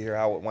 I'd love to hear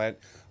how it went.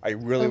 I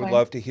really would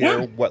love to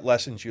hear what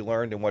lessons you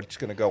learned and what's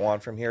going to go on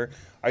from here.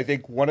 I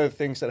think one of the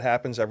things that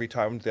happens every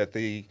time that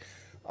the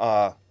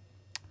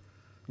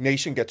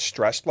nation gets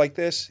stressed like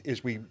this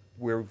is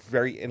we're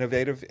very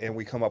innovative and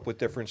we come up with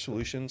different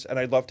solutions. And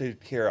I'd love to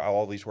hear how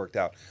all these worked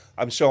out.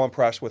 I'm so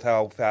impressed with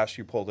how fast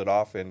you pulled it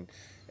off and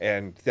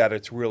that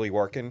it's really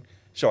working.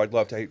 So I'd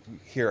love to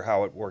hear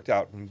how it worked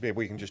out. And maybe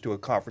we can just do a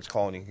conference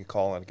call and you can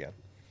call in again.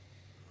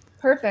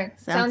 Perfect.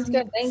 Sounds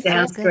good. Thank you.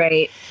 Sounds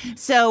great.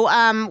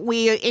 So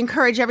we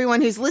encourage everyone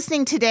who's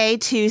listening today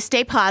to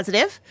stay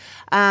positive.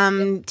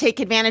 Take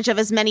advantage of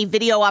as many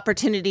video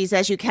opportunities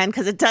as you can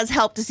because it does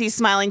help to see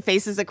smiling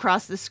faces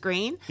across the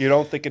screen. You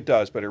don't think it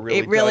does, but it really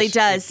does. It really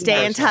does.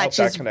 Stay in touch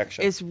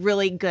is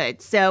really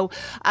good. So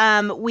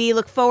we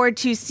look forward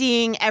to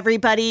seeing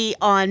everybody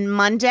on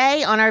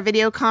Monday on our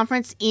video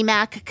conference,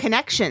 EMAC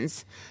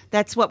Connections.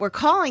 That's what we're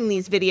calling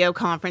these video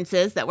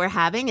conferences that we're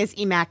having is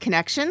EMAC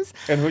Connections.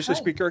 And who's the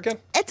speaker again?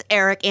 It's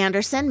Eric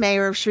Anderson,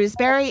 Mayor of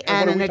Shrewsbury.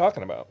 And what are we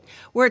talking about?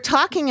 We're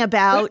talking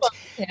about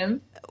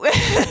him. we're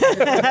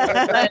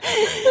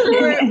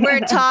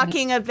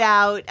talking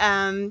about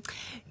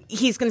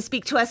he's going to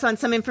speak to us on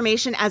some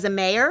information as a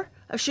mayor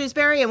of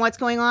Shrewsbury and what's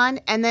going on.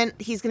 And then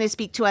he's going to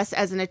speak to us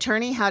as an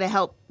attorney, how to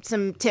help,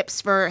 some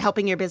tips for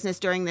helping your business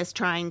during this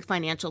trying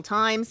financial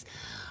times.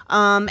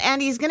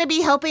 And he's going to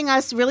be helping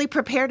us really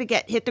prepare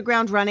to hit the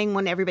ground running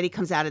when everybody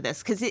comes out of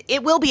this, because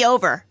it will be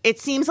over. It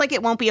seems like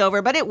it won't be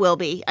over, but it will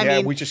be. I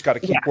mean, we just got to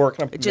keep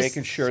working on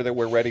making sure that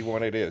we're ready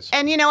when it is.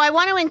 And, I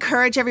want to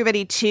encourage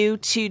everybody to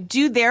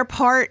do their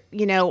part.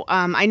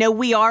 I know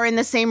we are in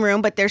the same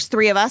room, but there's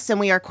 3 of us and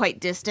we are quite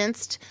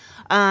distanced.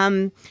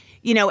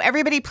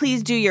 Everybody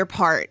please do your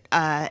part.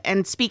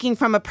 And speaking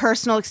from a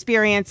personal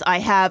experience, I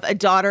have a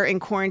daughter in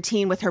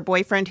quarantine with her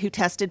boyfriend who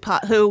has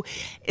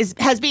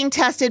been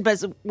tested,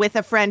 but with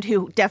a friend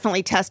who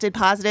definitely tested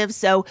positive.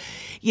 So,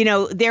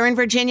 they're in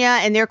Virginia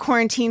and they're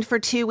quarantined for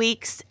 2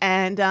 weeks.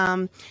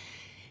 And,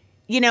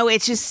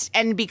 it's just,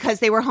 and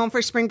because they were home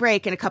for spring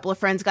break and a couple of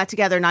friends got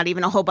together, not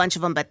even a whole bunch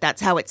of them, but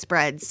that's how it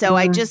spread. So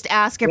I just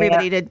ask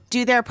everybody to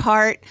do their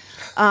part,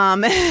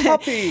 and,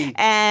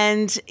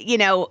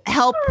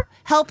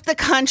 help the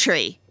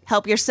country,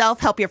 help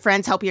yourself, help your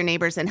friends, help your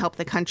neighbors, and help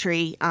the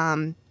country,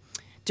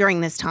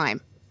 during this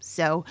time.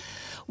 So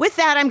with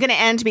that, I'm going to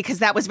end because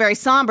that was very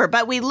somber,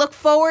 but we look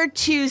forward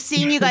to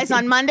seeing you guys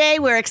on Monday.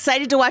 We're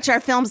excited to watch our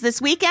films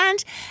this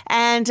weekend,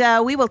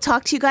 and we will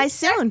talk to you guys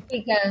soon.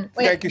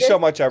 Thank you so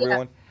much,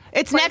 everyone.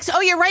 It's next.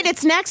 Oh, you're right.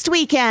 It's next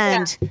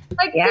weekend.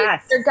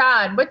 Yes. Dear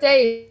God, what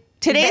day?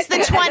 Today's the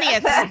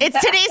 20th.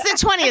 Today's the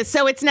 20th,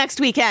 so it's next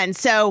weekend.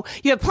 So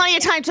you have plenty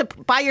of time to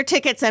buy your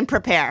tickets and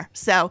prepare.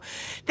 So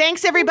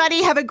thanks,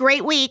 everybody. Have a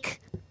great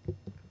week.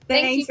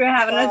 Thanks for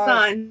having us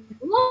on.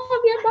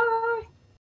 Love you.